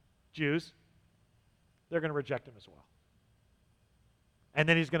 Jews. They're going to reject him as well. And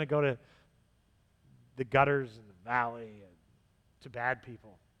then he's going to go to the gutters and the valley and to bad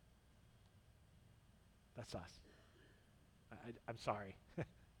people. That's us. I'm sorry.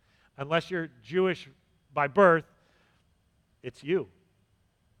 Unless you're Jewish by birth, it's you.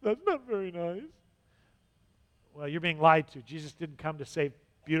 That's not very nice. Well, you're being lied to. Jesus didn't come to save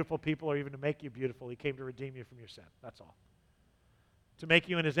beautiful people or even to make you beautiful. He came to redeem you from your sin. That's all. To make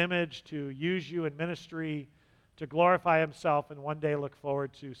you in his image, to use you in ministry, to glorify himself, and one day look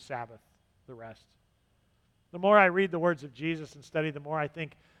forward to Sabbath, the rest. The more I read the words of Jesus and study, the more I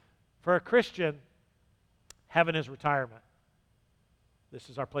think, for a Christian, heaven is retirement. This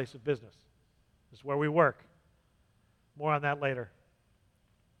is our place of business. This is where we work. More on that later.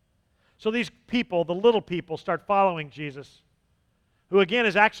 So these people, the little people, start following Jesus, who again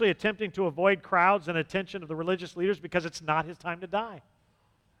is actually attempting to avoid crowds and attention of the religious leaders because it's not his time to die.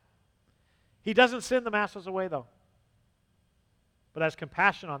 He doesn't send the masses away, though, but has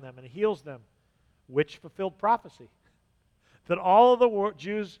compassion on them and heals them, which fulfilled prophecy that all of the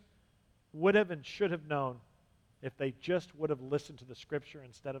Jews would have and should have known if they just would have listened to the Scripture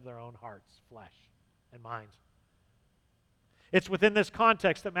instead of their own hearts, flesh, and minds. It's within this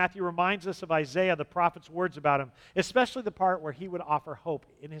context that Matthew reminds us of Isaiah, the prophet's words about him, especially the part where he would offer hope.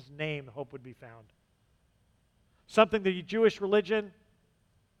 In his name, hope would be found. Something the Jewish religion,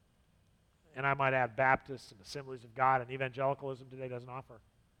 and I might add Baptists and Assemblies of God and evangelicalism today doesn't offer.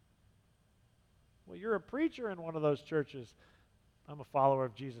 Well, you're a preacher in one of those churches. I'm a follower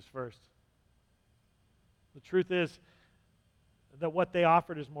of Jesus first. The truth is that what they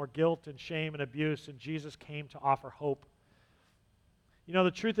offered is more guilt and shame and abuse, and Jesus came to offer hope. You know,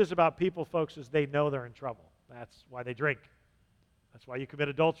 the truth is about people, folks, is they know they're in trouble. That's why they drink. That's why you commit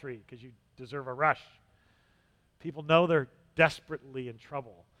adultery, because you deserve a rush. People know they're desperately in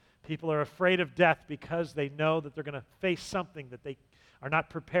trouble. People are afraid of death because they know that they're going to face something that they are not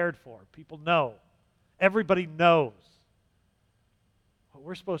prepared for. People know. Everybody knows. What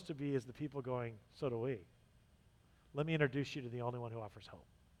we're supposed to be is the people going, so do we. Let me introduce you to the only one who offers hope,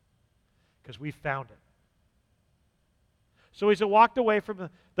 because we found it. So as he walked away from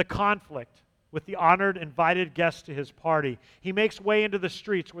the conflict with the honored, invited guests to his party, he makes way into the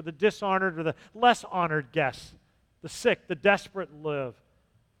streets where the dishonored or the less honored guests, the sick, the desperate live.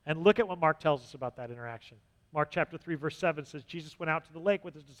 And look at what Mark tells us about that interaction. Mark chapter 3, verse 7 says, Jesus went out to the lake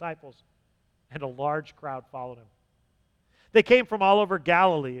with his disciples, and a large crowd followed him. They came from all over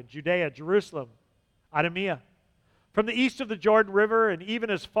Galilee and Judea, Jerusalem, Idumea, from the east of the Jordan River, and even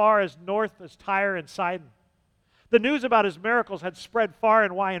as far as north as Tyre and Sidon. The news about his miracles had spread far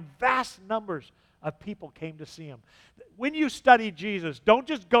and wide, and vast numbers of people came to see him. When you study Jesus, don't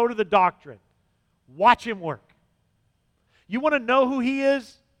just go to the doctrine. Watch him work. You want to know who he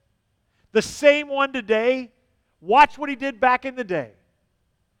is? The same one today. Watch what he did back in the day.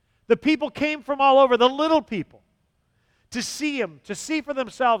 The people came from all over, the little people, to see him, to see for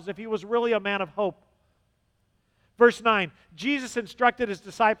themselves if he was really a man of hope. Verse 9, Jesus instructed his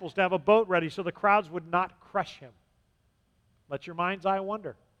disciples to have a boat ready so the crowds would not crush him. Let your mind's eye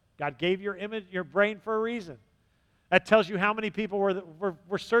wander. God gave your image, your brain for a reason. That tells you how many people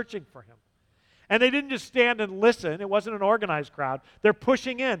were searching for him. And they didn't just stand and listen. It wasn't an organized crowd. They're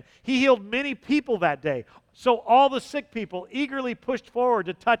pushing in. He healed many people that day. So all the sick people eagerly pushed forward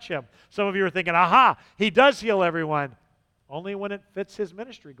to touch him. Some of you are thinking, aha, he does heal everyone. Only when it fits his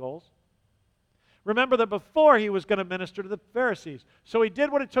ministry goals. Remember that before he was going to minister to the Pharisees. So he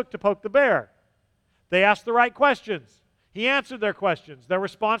did what it took to poke the bear. They asked the right questions. He answered their questions. Their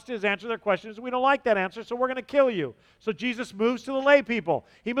response to his answer to their questions is, we don't like that answer, so we're going to kill you. So Jesus moves to the lay people.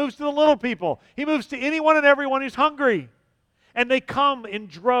 He moves to the little people. He moves to anyone and everyone who's hungry. And they come in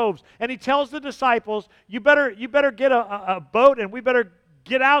droves. And he tells the disciples, you better get a boat, and we better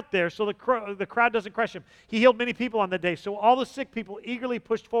get out there so the crowd doesn't crush him. He healed many people on the day, so all the sick people eagerly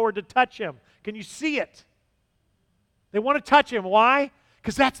pushed forward to touch him. Can you see it? They want to touch him. Why?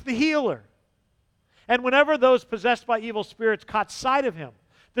 Because that's the healer. And whenever those possessed by evil spirits caught sight of him,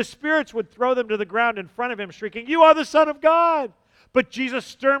 the spirits would throw them to the ground in front of him, shrieking, "You are the Son of God!" But Jesus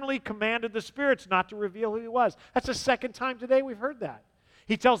sternly commanded the spirits not to reveal who he was. That's the second time today we've heard that.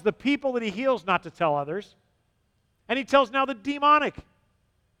 He tells the people that he heals not to tell others. And he tells now the demonic.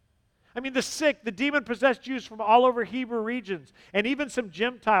 I mean, the sick, the demon-possessed Jews from all over Hebrew regions, and even some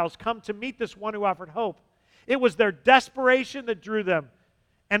Gentiles come to meet this one who offered hope. It was their desperation that drew them.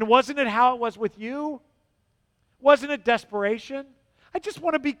 And wasn't it how it was with you? Wasn't it desperation? I just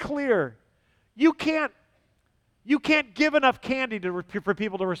want to be clear. You can't give enough candy for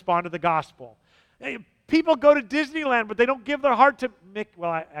people to respond to the gospel. People go to Disneyland, but they don't give their heart to Mickey.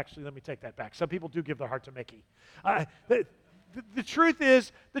 Well, actually, let me take that back. Some people do give their heart to Mickey. The truth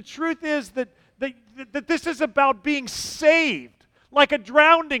is that this is about being saved, like a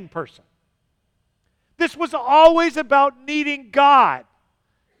drowning person. This was always about needing God.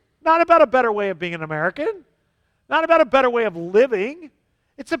 Not about a better way of being an American. Not about a better way of living.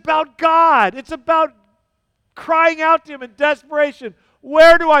 It's about God. It's about crying out to him in desperation.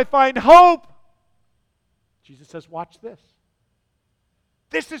 Where do I find hope? Jesus says, watch this.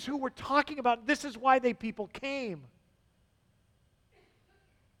 This is who we're talking about. This is why people came.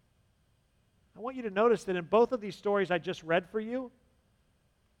 I want you to notice that in both of these stories I just read for you,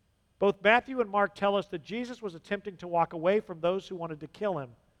 both Matthew and Mark tell us that Jesus was attempting to walk away from those who wanted to kill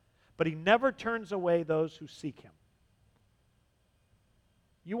him, but he never turns away those who seek him.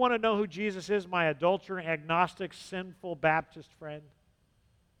 You want to know who Jesus is, my adulterer, agnostic, sinful Baptist friend?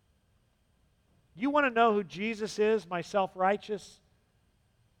 You want to know who Jesus is, my self-righteous,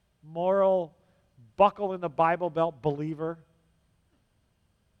 moral, buckle in the Bible belt believer?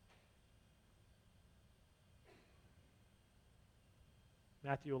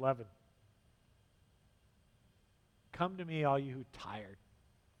 Matthew 11. Come to me, all you who are tired.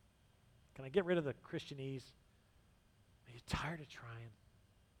 Can I get rid of the Christianese? Are you tired of trying?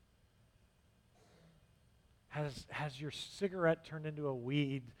 Has your cigarette turned into a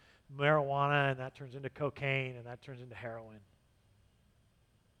weed, marijuana, and that turns into cocaine, and that turns into heroin?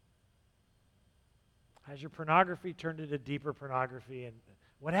 Has your pornography turned into deeper pornography and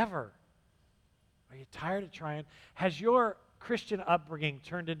whatever? Are you tired of trying? Has your Christian upbringing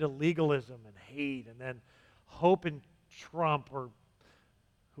turned into legalism and hate and then hope in Trump or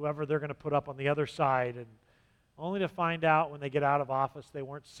whoever they're going to put up on the other side, and only to find out when they get out of office they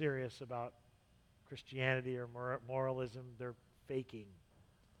weren't serious about Christianity or moralism? They're faking.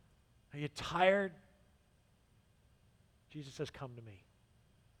 Are you tired? Jesus says, come to me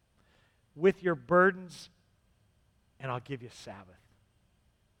with your burdens, and I'll give you Sabbath.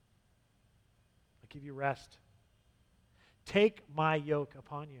 I'll give you rest. Take my yoke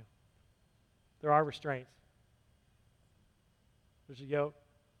upon you. There are restraints. There's a yoke.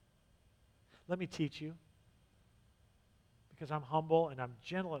 Let me teach you. Because I'm humble and I'm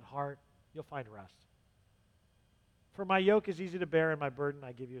gentle at heart, you'll find rest. For my yoke is easy to bear and my burden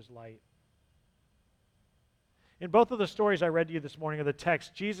I give you is light. In both of the stories I read to you this morning of the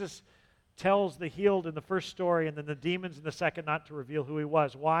text, Jesus tells the healed in the first story and then the demons in the second not to reveal who he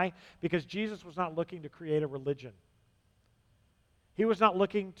was. Why? Because Jesus was not looking to create a religion. He was not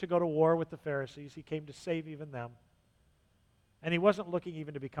looking to go to war with the Pharisees. He came to save even them. And he wasn't looking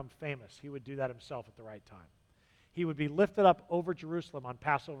even to become famous. He would do that himself at the right time. He would be lifted up over Jerusalem on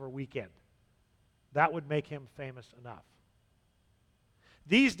Passover weekend. That would make him famous enough.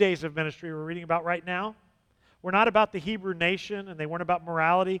 These days of ministry we're reading about right now were not about the Hebrew nation, and they weren't about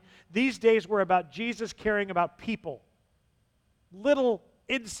morality. These days were about Jesus caring about people. Little,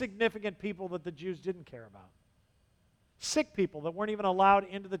 insignificant people that the Jews didn't care about. Sick people that weren't even allowed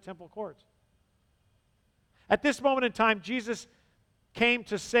into the temple courts. At this moment in time, Jesus came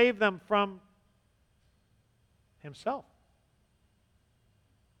to save them from himself.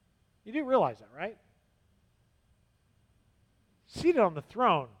 You do realize that, right? Seated on the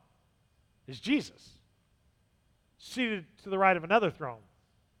throne is Jesus. Seated to the right of another throne,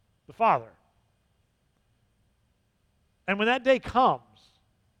 the Father. And when that day comes,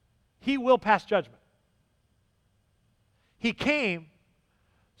 he will pass judgment. He came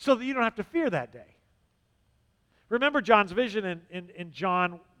so that you don't have to fear that day. Remember John's vision in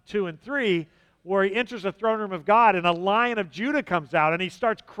John 2 and 3, where he enters the throne room of God and a Lion of Judah comes out and he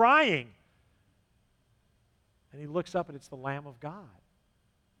starts crying. And he looks up and it's the Lamb of God.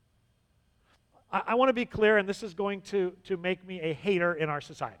 I want to be clear, and this is going to make me a hater in our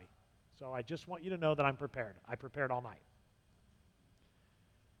society. So I just want you to know that I'm prepared. I prepared all night.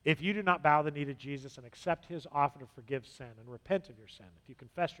 If you do not bow the knee to Jesus and accept his offer to forgive sin and repent of your sin, if you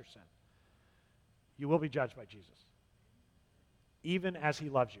confess your sin, you will be judged by Jesus, even as he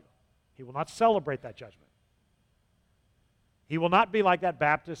loves you. He will not celebrate that judgment. He will not be like that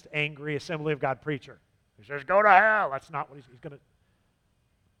Baptist, angry Assembly of God preacher who says, go to hell. That's not what he's going to.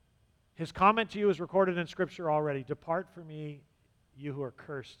 His comment to you is recorded in Scripture already. Depart from me, you who are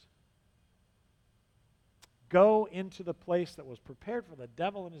cursed. Go into the place that was prepared for the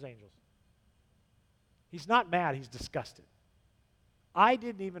devil and his angels. He's not mad, he's disgusted. I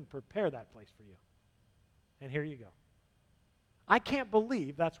didn't even prepare that place for you. And here you go. I can't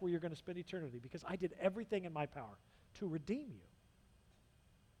believe that's where you're going to spend eternity because I did everything in my power to redeem you.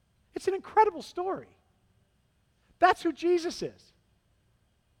 It's an incredible story. That's who Jesus is.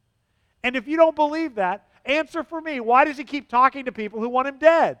 And if you don't believe that, answer for me. Why does he keep talking to people who want him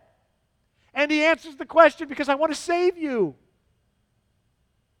dead? And he answers the question because I want to save you.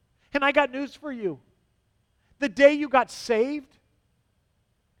 And I got news for you. The day you got saved,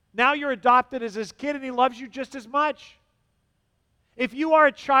 now you're adopted as his kid and he loves you just as much. If you are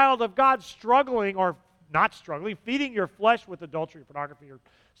a child of God struggling or not struggling, feeding your flesh with adultery, pornography, or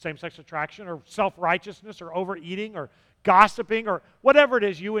same-sex attraction, or self-righteousness, or overeating, or gossiping, or whatever it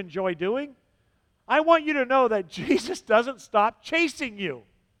is you enjoy doing, I want you to know that Jesus doesn't stop chasing you.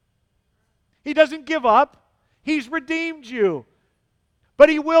 He doesn't give up. He's redeemed you. But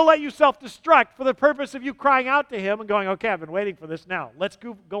he will let you self-destruct for the purpose of you crying out to him and going, okay, I've been waiting for this now. Let's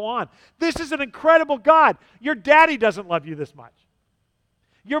go on. This is an incredible God. Your daddy doesn't love you this much.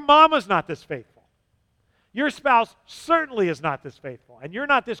 Your mama's not this faithful. Your spouse certainly is not this faithful. And you're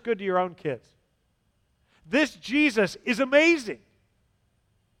not this good to your own kids. This Jesus is amazing.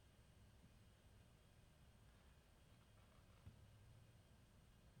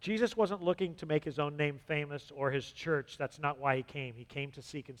 Jesus wasn't looking to make his own name famous or his church. That's not why he came. He came to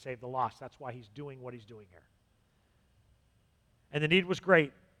seek and save the lost. That's why he's doing what he's doing here. And the need was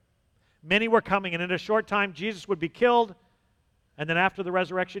great. Many were coming, and in a short time, Jesus would be killed, and then after the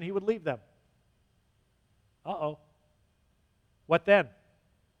resurrection, he would leave them. Uh-oh. What then?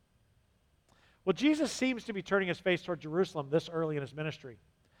 Well, Jesus seems to be turning his face toward Jerusalem this early in his ministry.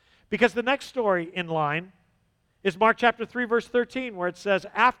 Because the next story in line is Mark chapter 3, verse 13, where it says,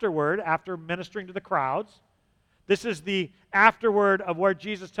 afterward, after ministering to the crowds, this is the afterward of where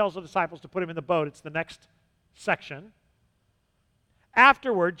Jesus tells the disciples to put him in the boat. It's the next section.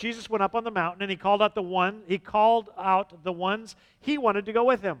 Afterward, Jesus went up on the mountain and he called out the ones he wanted to go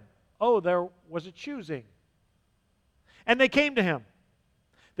with him. Oh, there was a choosing. And they came to him.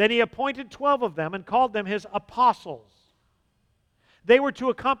 Then he appointed 12 of them and called them his apostles. They were to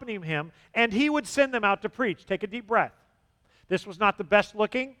accompany him, and he would send them out to preach. Take a deep breath. This was not the best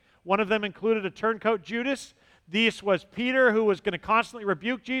looking. One of them included a turncoat Judas. This was Peter, who was going to constantly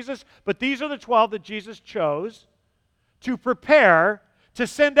rebuke Jesus. But these are the 12 that Jesus chose to prepare to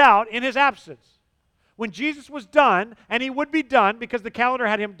send out in his absence. When Jesus was done, and he would be done because the calendar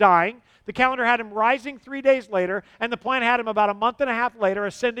had him dying, the calendar had him rising 3 days later, and the plan had him about a month and a half later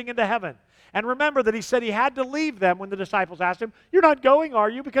ascending into heaven. And remember that he said he had to leave them when the disciples asked him, "You're not going, are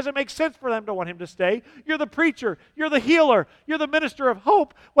you?" Because it makes sense for them to want him to stay. You're the preacher. You're the healer. You're the minister of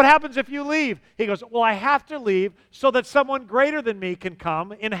hope. What happens if you leave? He goes, well, I have to leave so that someone greater than me can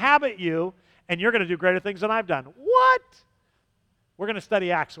come, inhabit you, and you're going to do greater things than I've done. What? We're going to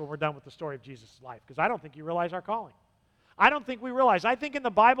study Acts when we're done with the story of Jesus' life, because I don't think you realize our calling. I don't think we realize. I think in the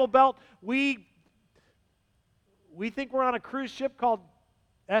Bible Belt, we think we're on a cruise ship called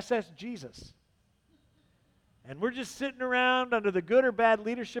SS Jesus. And we're just sitting around under the good or bad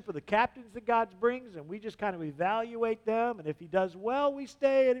leadership of the captains that God brings, and we just kind of evaluate them, and if he does well, we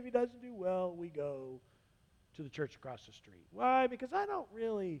stay, and if he doesn't do well, we go to the church across the street. Why? Because I don't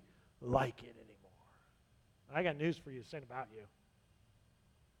really like it anymore. I got news for you to say about you.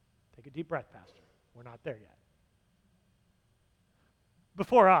 Take a deep breath, Pastor. We're not there yet.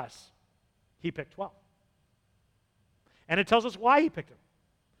 Before us, he picked 12. And it tells us why he picked them.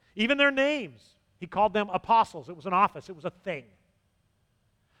 Even their names. He called them apostles. It was an office. It was a thing.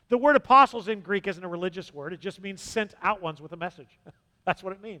 The word apostles in Greek isn't a religious word. It just means sent out ones with a message. That's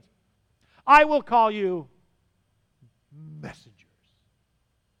what it means. I will call you messengers.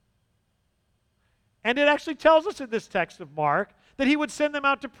 And it actually tells us in this text of Mark that he would send them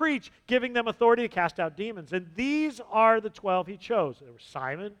out to preach, giving them authority to cast out demons. And these are the 12 he chose. There was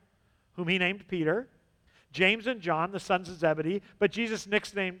Simon, whom he named Peter, James and John, the sons of Zebedee, but Jesus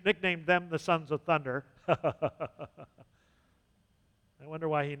nicknamed them the sons of thunder. I wonder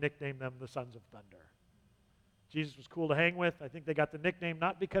why he nicknamed them the sons of thunder. Jesus was cool to hang with. I think they got the nickname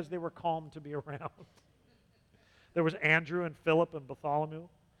not because they were calm to be around. There was Andrew and Philip and Bartholomew,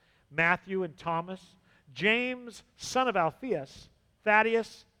 Matthew and Thomas, James, son of Alphaeus,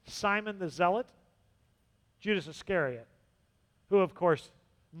 Thaddeus, Simon the Zealot, Judas Iscariot, who, of course,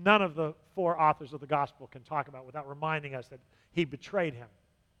 none of the 4 authors of the gospel can talk about without reminding us that he betrayed him.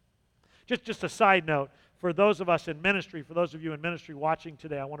 Just a side note, for those of us in ministry, for those of you in ministry watching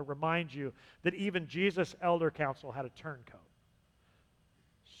today, I want to remind you that even Jesus' elder council had a turncoat.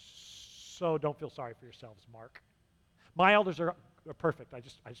 So don't feel sorry for yourselves, Mark. My elders are perfect. I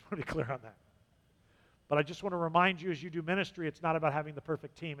just want to be clear on that. But I just want to remind you as you do ministry, it's not about having the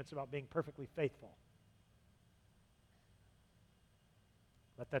perfect team. It's about being perfectly faithful.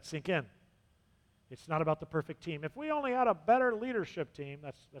 Let that sink in. It's not about the perfect team. If we only had a better leadership team,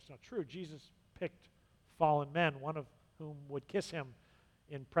 that's not true. Jesus picked fallen men, one of whom would kiss him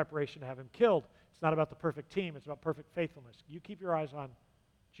in preparation to have him killed. It's not about the perfect team. It's about perfect faithfulness. You keep your eyes on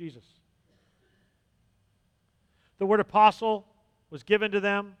Jesus. The word apostle was given to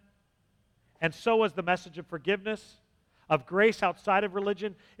them, and so was the message of forgiveness, of grace outside of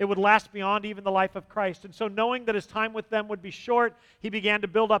religion. It would last beyond even the life of Christ. And so knowing that his time with them would be short, he began to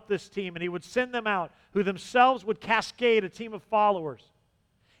build up this team, and he would send them out, who themselves would cascade a team of followers.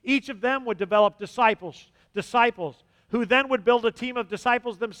 Each of them would develop disciples, who then would build a team of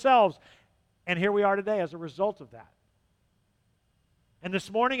disciples themselves. And here we are today as a result of that. And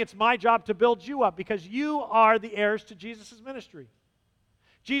this morning, it's my job to build you up because you are the heirs to Jesus' ministry.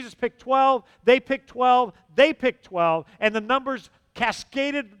 Jesus picked 12, they picked 12, they picked 12, and the numbers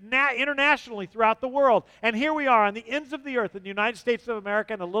cascaded internationally throughout the world. And here we are on the ends of the earth in the United States of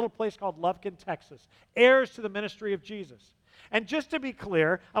America in a little place called Lufkin, Texas, heirs to the ministry of Jesus. And just to be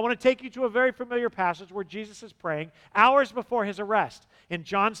clear, I want to take you to a very familiar passage where Jesus is praying hours before his arrest in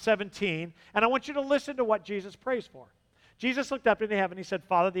John 17, and I want you to listen to what Jesus prays for. Jesus looked up into heaven. He said,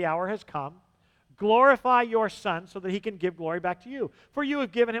 Father, the hour has come. Glorify your Son so that he can give glory back to you. For you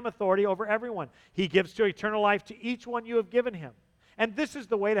have given him authority over everyone. He gives to eternal life to each one you have given him. And this is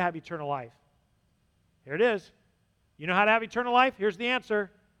the way to have eternal life. Here it is. You know how to have eternal life? Here's the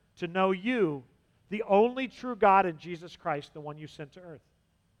answer. To know you, the only true God, and Jesus Christ, the one you sent to earth.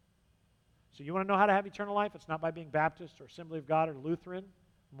 So you want to know how to have eternal life? It's not by being Baptist or Assembly of God or Lutheran,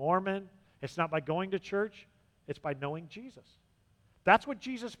 Mormon. It's not by going to church. It's by knowing Jesus. That's what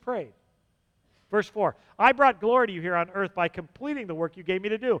Jesus prayed. Verse 4, I brought glory to you here on earth by completing the work you gave me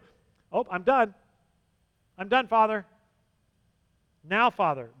to do. Oh, I'm done. I'm done, Father. Now,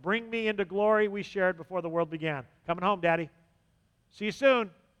 Father, bring me into glory we shared before the world began. Coming home, Daddy. See you soon.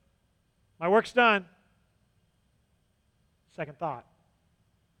 My work's done. Second thought.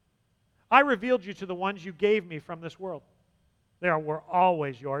 I revealed you to the ones you gave me from this world. They were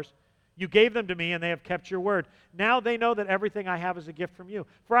always yours. You gave them to me, and they have kept your word. Now they know that everything I have is a gift from you.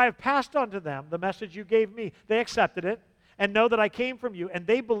 For I have passed on to them the message you gave me. They accepted it and know that I came from you, and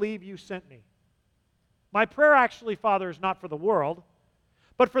they believe you sent me. My prayer actually, Father, is not for the world,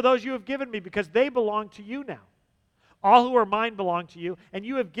 but for those you have given me, because they belong to you now. All who are mine belong to you, and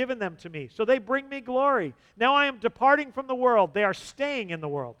you have given them to me. So they bring me glory. Now I am departing from the world. They are staying in the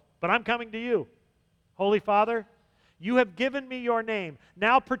world, but I'm coming to you. Holy Father, you have given me your name.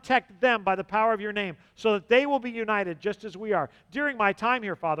 Now protect them by the power of your name, so that they will be united just as we are. During my time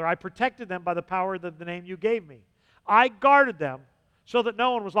here, Father, I protected them by the power of the name you gave me. I guarded them so that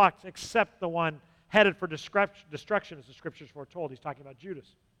no one was lost except the one headed for destruction, as the Scriptures foretold. He's talking about Judas.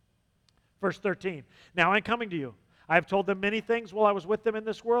 Verse 13, now I'm coming to you. I have told them many things while I was with them in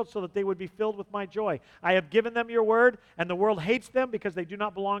this world, so that they would be filled with my joy. I have given them your word, and the world hates them because they do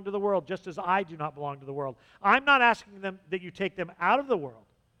not belong to the world, just as I do not belong to the world. I'm not asking them that you take them out of the world,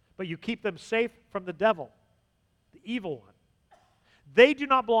 but you keep them safe from the devil, the evil one. They do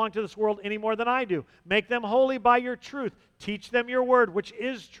not belong to this world any more than I do. Make them holy by your truth. Teach them your word, which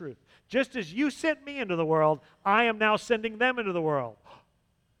is truth. Just as you sent me into the world, I am now sending them into the world.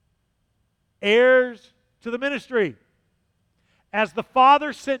 Heirs to the ministry. As the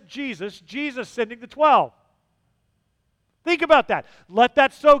Father sent Jesus, Jesus sending the 12. Think about that. Let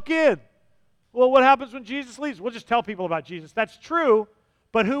that soak in. Well, what happens when Jesus leaves? We'll just tell people about Jesus. That's true,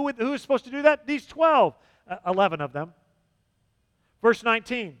 but who is supposed to do that? These 12. 11 of them. Verse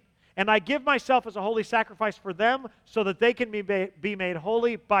 19. And I give myself as a holy sacrifice for them so that they can be made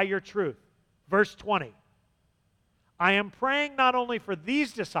holy by your truth. Verse 20. I am praying not only for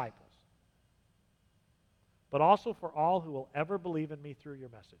these disciples, but also for all who will ever believe in me through your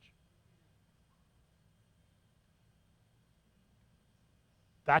message.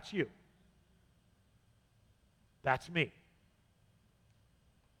 That's you. That's me.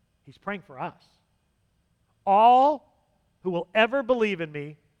 He's praying for us. All who will ever believe in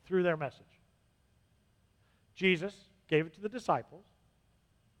me through their message. Jesus gave it to the disciples.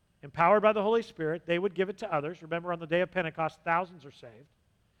 Empowered by the Holy Spirit, they would give it to others. Remember, on the day of Pentecost, thousands are saved.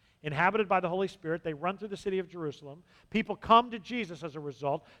 Inhabited by the Holy Spirit, they run through the city of Jerusalem. People come to Jesus as a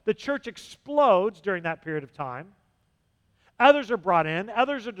result. The church explodes during that period of time. Others are brought in,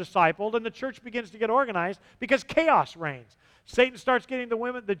 others are discipled, and the church begins to get organized because chaos reigns. Satan starts getting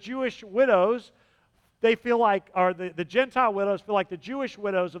the Jewish widows. They feel like, or the Gentile widows feel like the Jewish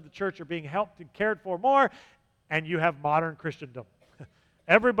widows of the church are being helped and cared for more, and you have modern Christendom.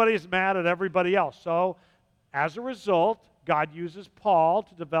 Everybody's mad at everybody else. So, as a result, God uses Paul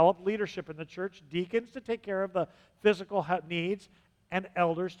to develop leadership in the church, deacons to take care of the physical needs, and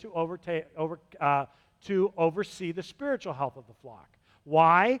elders to oversee the spiritual health of the flock.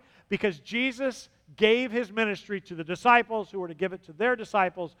 Why? Because Jesus gave his ministry to the disciples who were to give it to their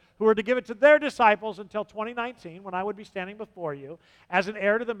disciples, who were to give it to their disciples until 2019, when I would be standing before you as an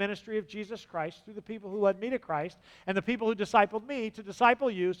heir to the ministry of Jesus Christ through the people who led me to Christ and the people who discipled me to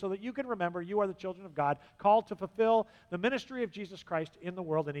disciple you, so that you can remember you are the children of God, called to fulfill the ministry of Jesus Christ in the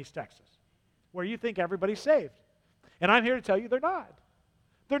world in East Texas, where you think everybody's saved. And I'm here to tell you they're not.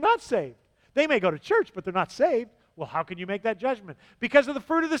 They're not saved. They may go to church, but they're not saved. Well, how can you make that judgment? Because of the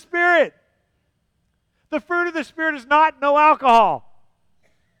fruit of the Spirit. The fruit of the Spirit is not no alcohol.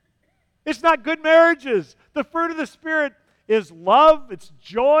 It's not good marriages. The fruit of the Spirit is love, it's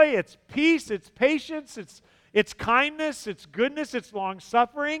joy, it's peace, it's patience, it's kindness, it's goodness, it's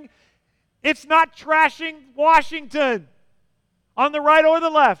long-suffering. It's not trashing Washington on the right or the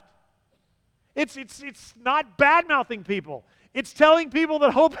left. It's not bad-mouthing people. It's telling people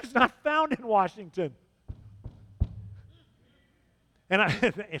that hope is not found in Washington.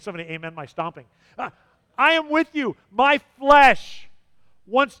 And somebody amen my stomping. I am with you. My flesh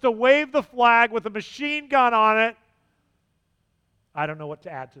wants to wave the flag with a machine gun on it I don't know what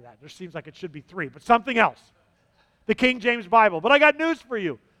to add to that. There seems like it should be 3, but something else. The King James Bible. But I got news for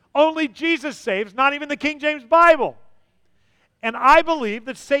you. Only Jesus saves, not even the King James Bible. And I believe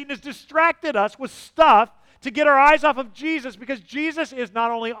that Satan has distracted us with stuff to get our eyes off of Jesus, because Jesus is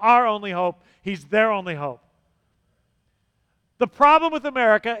not only our only hope, he's their only hope. The problem with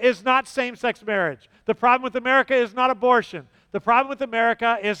America is not same-sex marriage. The problem with America is not abortion. The problem with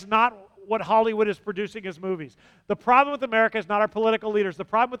America is not what Hollywood is producing as movies. The problem with America is not our political leaders. The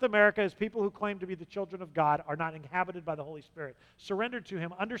problem with America is people who claim to be the children of God are not inhabited by the Holy Spirit, surrendered to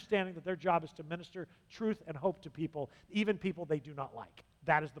him, understanding that their job is to minister truth and hope to people, even people they do not like.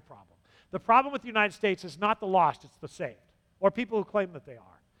 That is the problem. The problem with the United States is not the lost, it's the saved, or people who claim that they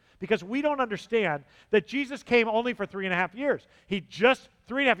are. Because we don't understand that Jesus came only for 3.5 years.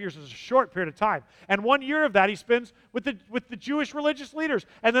 3.5 years is a short period of time. And 1 year of that he spends with the Jewish religious leaders.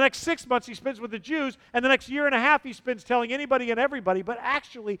 And the next 6 months he spends with the Jews. And the next 1.5 years he spends telling anybody and everybody. But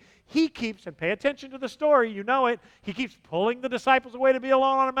actually, he keeps, and pay attention to the story, you know it, he keeps pulling the disciples away to be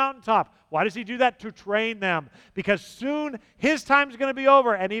alone on a mountaintop. Why does he do that? To train them. Because soon his time is going to be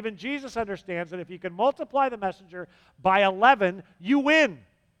over. And even Jesus understands that if you can multiply the messenger by 11, you win.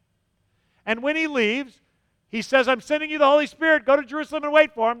 And when he leaves, he says, I'm sending you the Holy Spirit. Go to Jerusalem and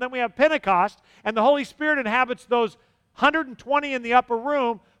wait for him. Then we have Pentecost, and the Holy Spirit inhabits those 120 in the upper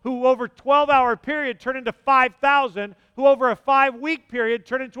room who over a 12-hour period turn into 5,000, who over a 5-week period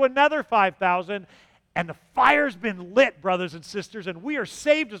turn into another 5,000. And the fire's been lit, brothers and sisters, and we are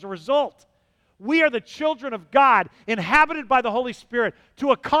saved as a result. We are the children of God, inhabited by the Holy Spirit,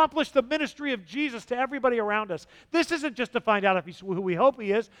 to accomplish the ministry of Jesus to everybody around us. This isn't just to find out if he's who we hope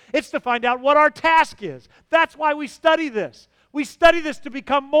he is. It's to find out what our task is. That's why we study this. We study this to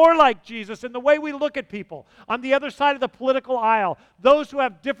become more like Jesus in the way we look at people on the other side of the political aisle, those who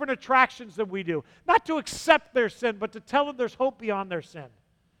have different attractions than we do. Not to accept their sin, but to tell them there's hope beyond their sin.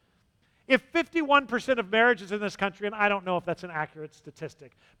 If 51% of marriages in this country, and I don't know if that's an accurate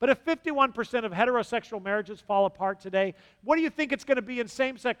statistic, but if 51% of heterosexual marriages fall apart today, what do you think it's going to be in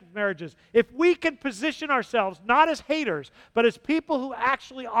same-sex marriages? If we can position ourselves not as haters, but as people who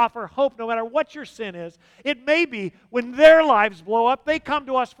actually offer hope no matter what your sin is, it may be when their lives blow up, they come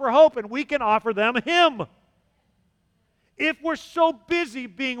to us for hope and we can offer them him. If we're so busy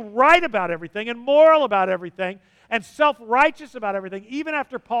being right about everything and moral about everything, and self-righteous about everything, even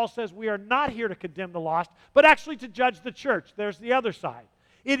after Paul says we are not here to condemn the lost, but actually to judge the church. There's the other side.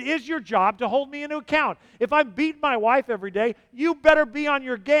 It is your job to hold me into account. If I'm beating my wife every day, you better be on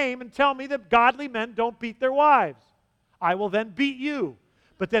your game and tell me that godly men don't beat their wives. I will then beat you.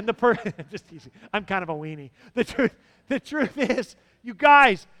 But then just easy. I'm kind of a weenie. The truth is, you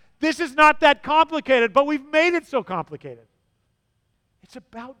guys, this is not that complicated, but we've made it so complicated. It's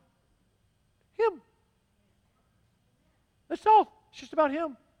about him. That's all. It's just about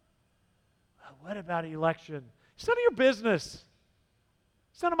him. What about election? It's none of your business.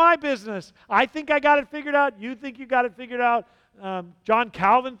 It's none of my business. I think I got it figured out. You think you got it figured out. John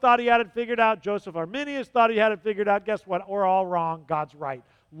Calvin thought he had it figured out. Joseph Arminius thought he had it figured out. Guess what? We're all wrong. God's right.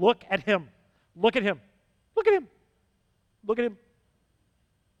 Look at him. Look at him. Look at him. Look at him.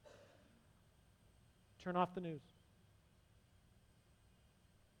 Turn off the news.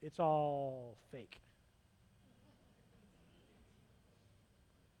 It's all fake.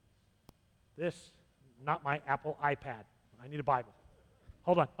 This, not my Apple iPad. I need a Bible.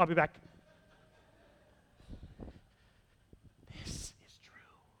 Hold on, I'll be back. This is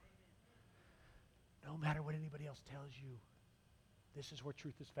true. No matter what anybody else tells you, this is where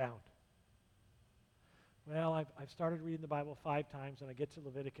truth is found. Well, I've started reading the Bible 5 times, and I get to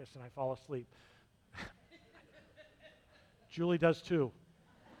Leviticus, and I fall asleep. Julie does too.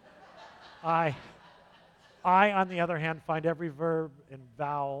 I, on the other hand, find every verb and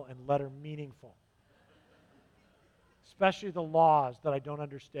vowel and letter meaningful, especially the laws that I don't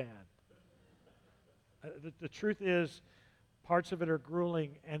understand. The truth is, parts of it are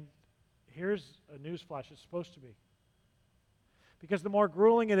grueling, and here's a newsflash, it's supposed to be. Because the more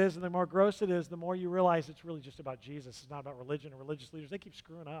grueling it is and the more gross it is, the more you realize it's really just about Jesus. It's not about religion or religious leaders. They keep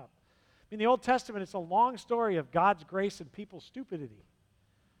screwing up. In the Old Testament, it's a long story of God's grace and people's stupidity.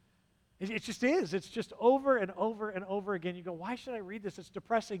 It just is. It's just over and over and over again. You go, why should I read this? It's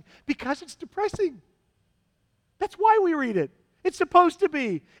depressing. Because it's depressing. That's why we read it. It's supposed to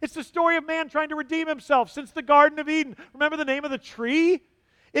be. It's the story of man trying to redeem himself since the Garden of Eden. Remember the name of the tree?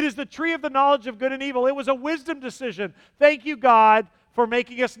 It is the tree of the knowledge of good and evil. It was a wisdom decision. Thank you, God, for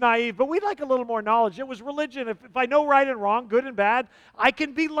making us naive. But we'd like a little more knowledge. It was religion. If I know right and wrong, good and bad, I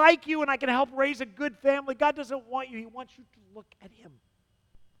can be like you and I can help raise a good family. God doesn't want you. He wants you to look at him.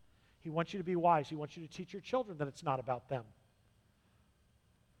 He wants you to be wise. He wants you to teach your children that it's not about them.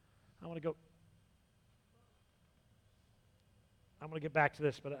 want to get back to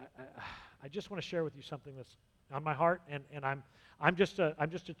this, but I just want to share with you something that's on my heart, and I'm just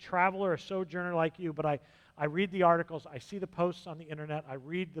a traveler, a sojourner like you, but I read the articles, I see the posts on the internet, I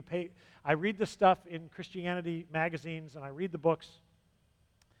read the stuff in Christianity magazines, and I read the books,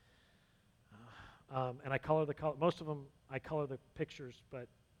 and I color most of them. I color the pictures, but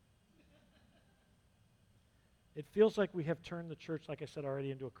it feels like we have turned the church, like I said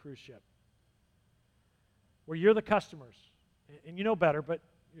already, into a cruise ship, where you're the customers, and you know better, but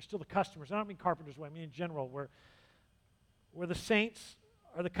you're still the customers. I don't mean Carpenter's Way, I mean in general, where the saints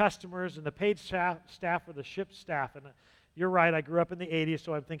are the customers and the paid staff are the ship's staff. And you're right, I grew up in the 80s,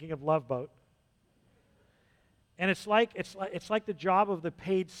 so I'm thinking of Love Boat. And it's like the job of the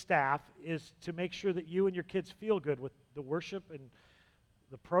paid staff is to make sure that you and your kids feel good with the worship and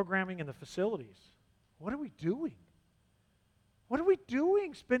the programming and the facilities. What are we doing? What are we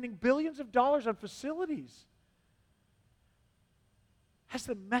doing spending billions of dollars on facilities? Has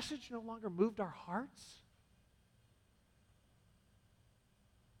the message no longer moved our hearts?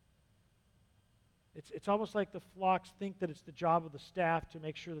 It's almost like the flocks think that it's the job of the staff to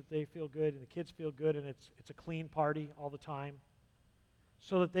make sure that they feel good and the kids feel good, and it's a clean party all the time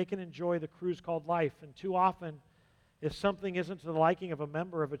so that they can enjoy the cruise called life. And too often, if something isn't to the liking of a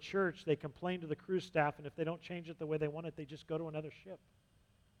member of a church, they complain to the cruise staff, and if they don't change it the way they want it, they just go to another ship.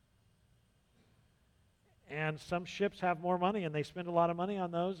 And some ships have more money, and they spend a lot of money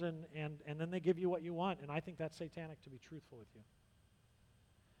on those, and then they give you what you want. And I think that's satanic, to be truthful with you.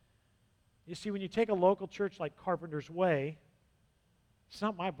 You see, when you take a local church like Carpenter's Way, it's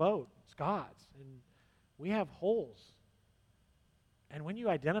not my boat, it's God's. And we have holes. And when you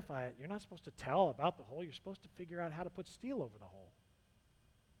identify it, you're not supposed to tell about the hole, you're supposed to figure out how to put steel over the hole.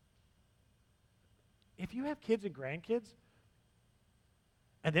 If you have kids and grandkids,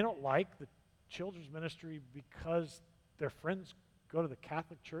 and they don't like the children's ministry because their friends go to the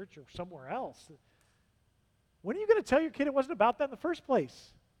Catholic Church or somewhere else, when are you going to tell your kid it wasn't about that in the first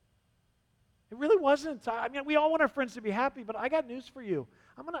place? It really wasn't. I mean, we all want our friends to be happy, but I got news for you.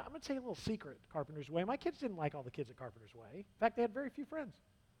 I'm gonna tell you a little secret, Carpenter's Way. My kids didn't like all the kids at Carpenter's Way. In fact, they had very few friends.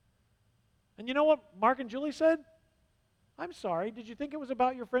 And you know what Mark and Julie said? I'm sorry, did you think it was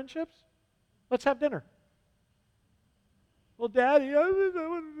about your friendships? Let's have dinner. Well, Daddy,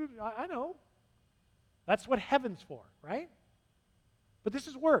 I know. That's what heaven's for, right? But this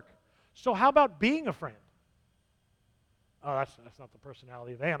is work. So how about being a friend? Oh, that's not the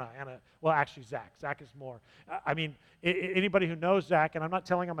personality of Anna. Well, actually, Zach. Zach is more. I mean, anybody who knows Zach, and I'm not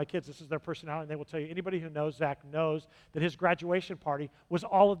telling on my kids, this is their personality, and they will tell you, anybody who knows Zach knows that his graduation party was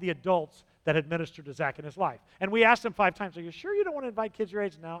all of the adults that had ministered to Zach in his life. And we asked him 5 times, are you sure you don't want to invite kids your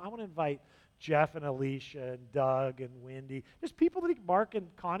age? No, I want to invite Jeff and Alicia and Doug and Wendy. Just people that Mark and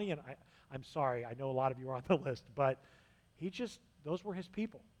Connie, and I'm sorry, I know a lot of you are on the list, but those were his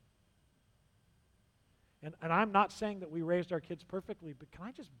people. And I'm not saying that we raised our kids perfectly, but can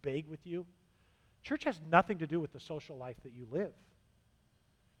I just beg with you? Church has nothing to do with the social life that you live.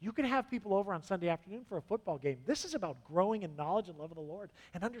 You can have people over on Sunday afternoon for a football game. This is about growing in knowledge and love of the Lord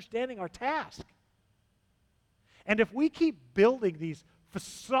and understanding our task. And if we keep building these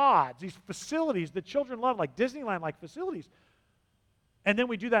facades, these facilities that children love, like Disneyland-like facilities, and then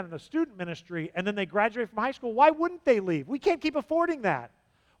we do that in the student ministry, and then they graduate from high school, why wouldn't they leave? We can't keep affording that.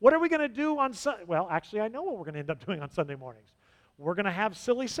 What are we going to do on Sunday? Well, actually, I know what we're going to end up doing on Sunday mornings. We're going to have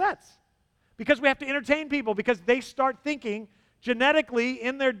silly sets because we have to entertain people because they start thinking genetically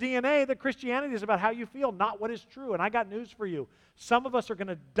in their DNA that Christianity is about how you feel, not what is true. And I got news for you. Some of us are going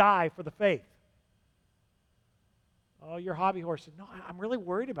to die for the faith. Oh, your hobby horse said, no, I'm really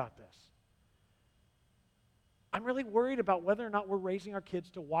worried about this. I'm really worried about whether or not we're raising our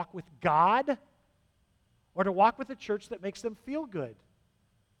kids to walk with God or to walk with a church that makes them feel good.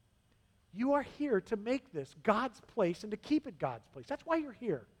 You are here to make this God's place and to keep it God's place. That's why you're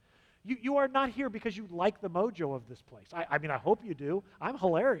here. You are not here because you like the mojo of this place. I mean, I hope you do. I'm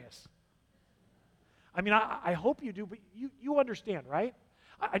hilarious. I mean, I hope you do, but you understand, right?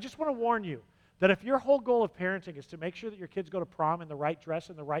 I just want to warn you that if your whole goal of parenting is to make sure that your kids go to prom in the right dress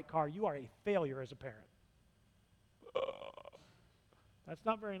and the right car, you are a failure as a parent. That's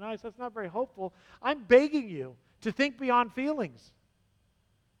not very nice. That's not very hopeful. I'm begging you to think beyond feelings.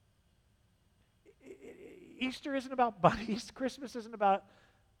 Easter isn't about bunnies. Christmas isn't about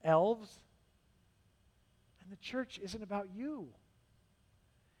elves. And the church isn't about you.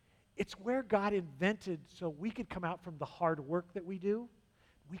 It's where God invented so we could come out from the hard work that we do.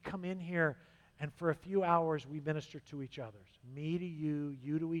 We come in here, and for a few hours, we minister to each other. Me to you,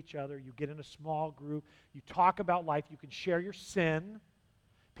 you to each other. You get in a small group. You talk about life. You can share your sin.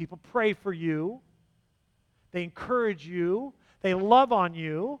 People pray for you. They encourage you. They love on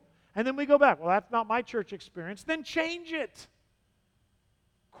you. And then we go back. Well, that's not my church experience. Then change it.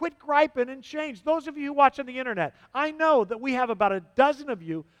 Quit griping and change. Those of you who watch on the internet, I know that we have about a dozen of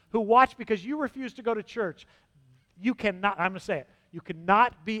you who watch because you refuse to go to church. You cannot, I'm going to say it, you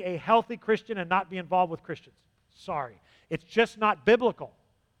cannot be a healthy Christian and not be involved with Christians. Sorry. It's just not biblical.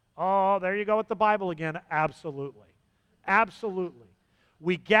 Oh, there you go with the Bible again. Absolutely. Absolutely.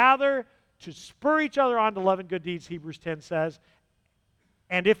 We gather to spur each other on to love and good deeds, Hebrews 10 says.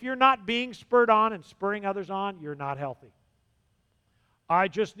 And if you're not being spurred on and spurring others on, you're not healthy. I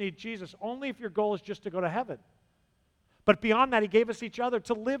just need Jesus. Only if your goal is just to go to heaven. But beyond that, He gave us each other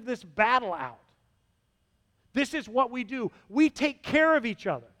to live this battle out. This is what we do. We take care of each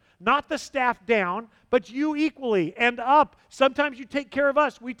other. Not the staff down, but you equally and up. Sometimes you take care of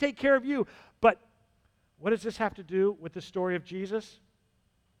us. We take care of you. But what does this have to do with the story of Jesus?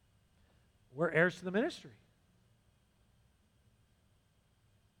 We're heirs to the ministry.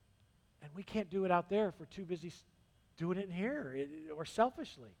 And we can't do it out there if we're too busy doing it in here or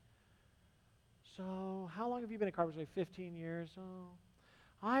selfishly. So, how long have you been at Carpenter? 15 years? Oh,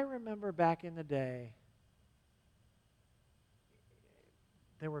 I remember back in the day,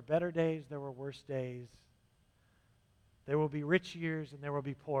 there were better days, there were worse days. There will be rich years and there will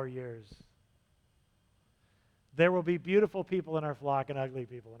be poor years. There will be beautiful people in our flock and ugly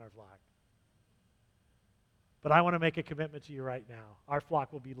people in our flock. But I want to make a commitment to you right now. Our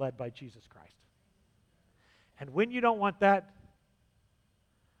flock will be led by Jesus Christ. And when you don't want that,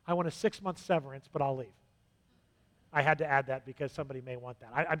 I want a 6-month severance, but I'll leave. I had to add that because somebody may want that.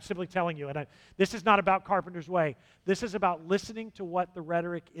 I'm simply telling you, and this is not about Carpenter's Way. This is about listening to what the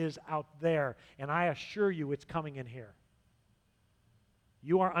rhetoric is out there, and I assure you it's coming in here.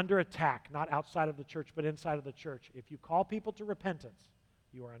 You are under attack, not outside of the church, but inside of the church. If you call people to repentance,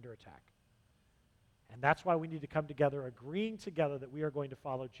 you are under attack. And that's why we need to come together, agreeing together that we are going to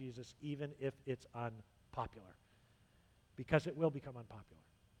follow Jesus, even if it's unpopular. Because it will become unpopular.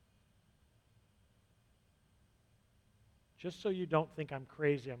 Just so you don't think I'm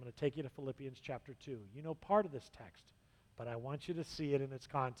crazy, I'm going to take you to Philippians chapter 2. You know part of this text, but I want you to see it in its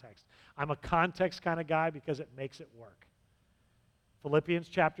context. I'm a context kind of guy because it makes it work. Philippians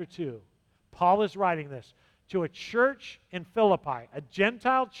chapter 2. Paul is writing this to a church in Philippi, a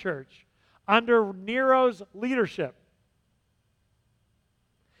Gentile church under Nero's leadership.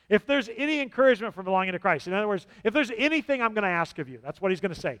 If there's any encouragement from belonging to Christ, in other words, if there's anything I'm going to ask of you, that's what he's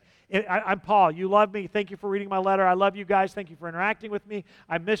going to say. I'm Paul. You love me. Thank you for reading my letter. I love you guys. Thank you for interacting with me.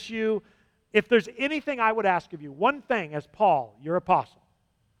 I miss you. If there's anything I would ask of you, one thing as Paul, your apostle,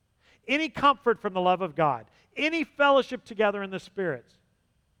 any comfort from the love of God, any fellowship together in the spirits,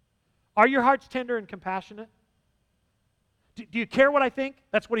 are your hearts tender and compassionate? Do you care what I think?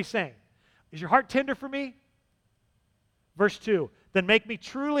 That's what he's saying. Is your heart tender for me? Verse 2, then make me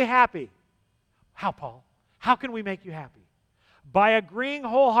truly happy. How, Paul? How can we make you happy? By agreeing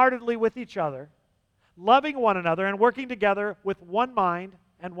wholeheartedly with each other, loving one another, and working together with one mind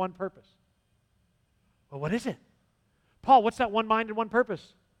and one purpose. Well, what is it? Paul, what's that one mind and one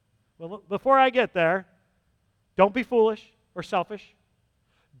purpose? Well, before I get there, don't be foolish or selfish.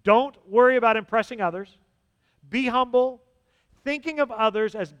 Don't worry about impressing others. Be humble, thinking of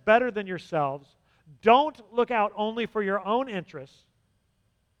others as better than yourselves. Don't look out only for your own interests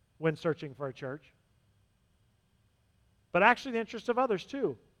when searching for a church, but actually the interests of others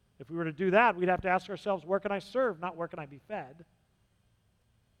too. If we were to do that, we'd have to ask ourselves, where can I serve, not where can I be fed?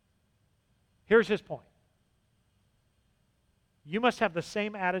 Here's his point. You must have the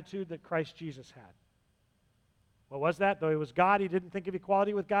same attitude that Christ Jesus had. What was that? Though he was God, he didn't think of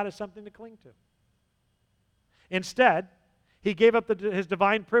equality with God as something to cling to. Instead, he gave up his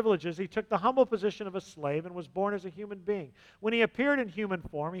divine privileges. He took the humble position of a slave and was born as a human being. When he appeared in human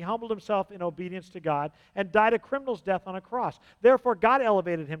form, he humbled himself in obedience to God and died a criminal's death on a cross. Therefore, God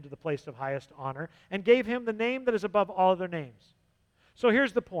elevated him to the place of highest honor and gave him the name that is above all other names. So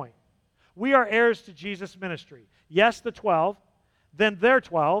here's the point. We are heirs to Jesus' ministry. Yes, the 12, then their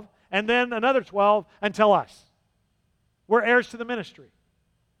 12, and then another 12 until us. We're heirs to the ministry.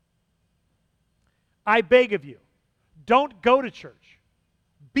 I beg of you, don't go to church.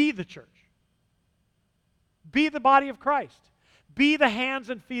 Be the church. Be the body of Christ. Be the hands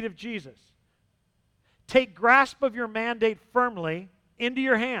and feet of Jesus. Take grasp of your mandate firmly into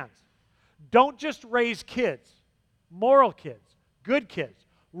your hands. Don't just raise kids, moral kids, good kids.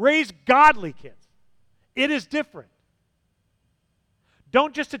 Raise godly kids. It is different.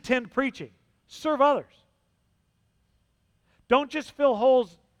 Don't just attend preaching. Serve others. Don't just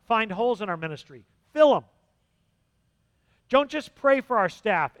find holes in our ministry. Fill them. Don't just pray for our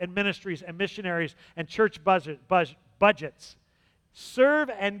staff and ministries and missionaries and church budgets. Serve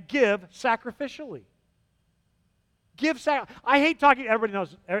and give sacrificially. I hate talking, everybody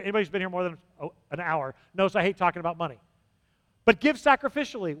knows, anybody who's been here more than an hour knows I hate talking about money. But give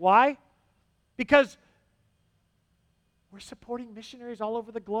sacrificially. Why? Because we're supporting missionaries all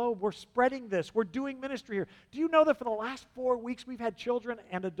over the globe. We're spreading this. We're doing ministry here. Do you know that for the last 4 weeks we've had children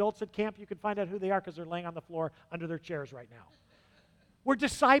and adults at camp? You can find out who they are because they're laying on the floor under their chairs right now. We're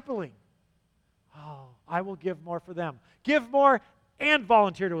discipling. Oh, I will give more for them. Give more and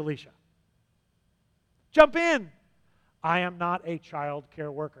volunteer to Alicia. Jump in. I am not a child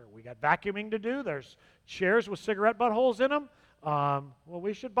care worker. We got vacuuming to do. There's chairs with cigarette butt holes in them. Well,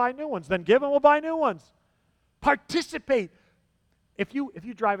 we should buy new ones. Then give and we'll buy new ones. Participate. If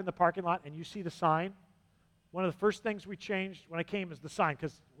you drive in the parking lot and you see the sign, one of the first things we changed when I came is the sign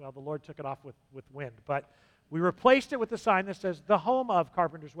because, well, the Lord took it off with wind. But we replaced it with the sign that says, the home of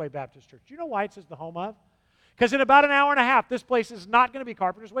Carpenter's Way Baptist Church. Do you know why it says the home of? Because in about an hour and a half, this place is not going to be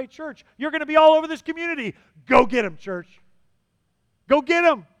Carpenter's Way Church. You're going to be all over this community. Go get them, church. Go get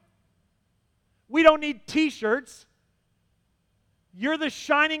them. We don't need T-shirts. You're the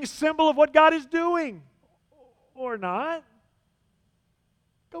shining symbol of what God is doing. Or not.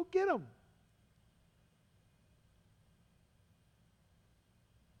 Go get them.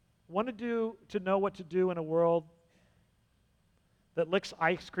 Want to know what to do in a world that licks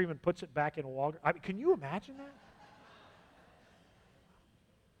ice cream and puts it back in Walgreens? I mean, can you imagine that?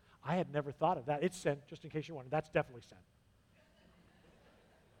 I had never thought of that. It's sin, just in case you wondered. That's definitely sin.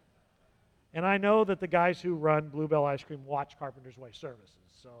 And I know that the guys who run Bluebell Ice Cream watch Carpenter's Way services.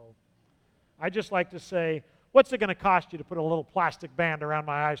 So I just like to say, what's it going to cost you to put a little plastic band around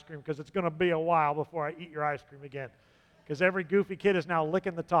my ice cream? Because it's going to be a while before I eat your ice cream again. Because every goofy kid is now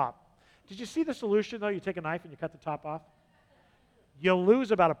licking the top. Did you see the solution, though? You take a knife and you cut the top off. You'll lose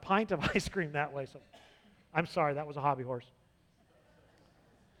about a pint of ice cream that way. So, I'm sorry, that was a hobby horse.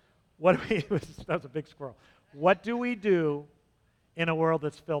 That was a big squirrel. What do we do in a world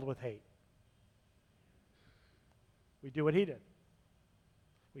that's filled with hate? We do what he did.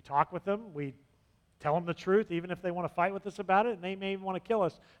 We talk with them. We tell them the truth, even if they want to fight with us about it, and they may even want to kill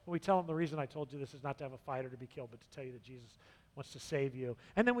us. But we tell them the reason I told you this is not to have a fight or to be killed, but to tell you that Jesus wants to save you.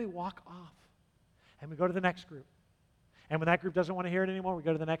 And then we walk off, and we go to the next group. And when that group doesn't want to hear it anymore, we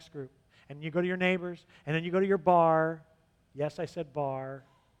go to the next group. And you go to your neighbors, and then you go to your bar. Yes, I said bar.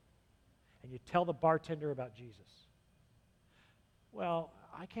 And you tell the bartender about Jesus. Well,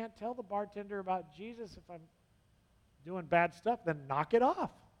 I can't tell the bartender about Jesus if I'm doing bad stuff. Then knock it off.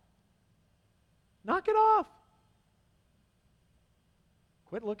 Knock it off.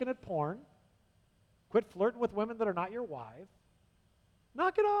 Quit looking at porn. Quit flirting with women that are not your wife.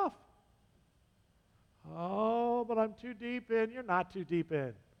 Knock it off. Oh, but I'm too deep in. You're not too deep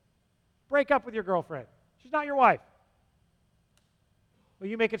in. Break up with your girlfriend. She's not your wife. Well,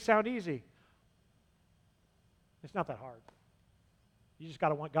 you make it sound easy. It's not that hard. You just got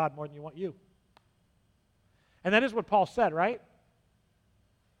to want God more than you want you. And that is what Paul said, right?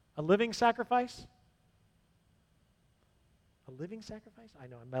 A living sacrifice? A living sacrifice? I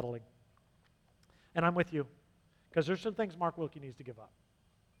know, I'm meddling. And I'm with you, because there's some things Mark Wilkie needs to give up.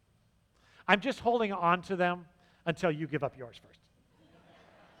 I'm just holding on to them until you give up yours first.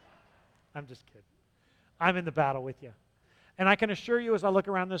 I'm just kidding. I'm in the battle with you. And I can assure you, as I look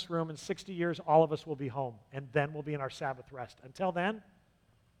around this room, in 60 years, all of us will be home, and then we'll be in our Sabbath rest. Until then,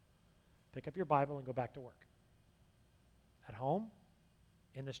 pick up your Bible and go back to work. At home,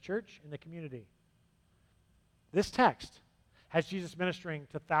 in this church, in the community. This text has Jesus ministering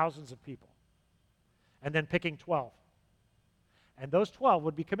to thousands of people, and then picking 12. And those 12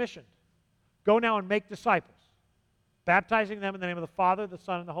 would be commissioned. Go now and make disciples, baptizing them in the name of the Father, the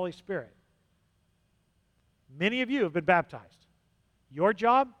Son, and the Holy Spirit. Many of you have been baptized. Your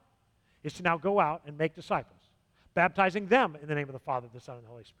job is to now go out and make disciples, baptizing them in the name of the Father, the Son, and the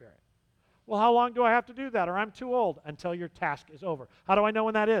Holy Spirit. Well, how long do I have to do that? Or I'm too old. Until your task is over. How do I know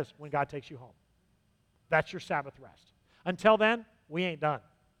when that is? When God takes you home. That's your Sabbath rest. Until then, we ain't done.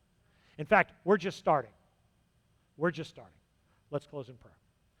 In fact, we're just starting. We're just starting. Let's close in prayer.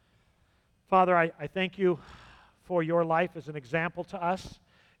 Father, I thank you for your life as an example to us,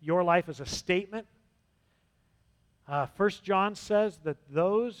 your life as a statement. 1 John says that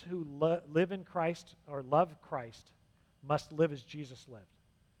those who live in Christ or love Christ must live as Jesus lived.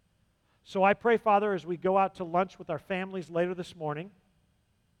 So I pray, Father, as we go out to lunch with our families later this morning,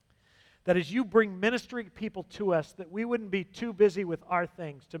 that as you bring ministry people to us, that we wouldn't be too busy with our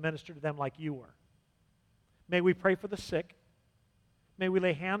things to minister to them like you were. May we pray for the sick. May we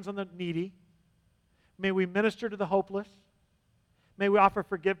lay hands on the needy. May we minister to the hopeless. May we offer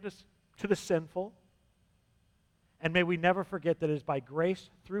forgiveness to the sinful. And may we never forget that it is by grace,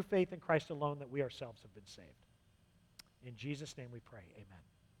 through faith in Christ alone, that we ourselves have been saved. In Jesus' name we pray. Amen.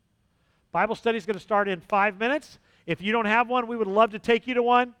 Bible study is going to start in 5 minutes. If you don't have one, we would love to take you to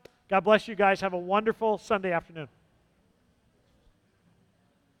one. God bless you guys. Have a wonderful Sunday afternoon.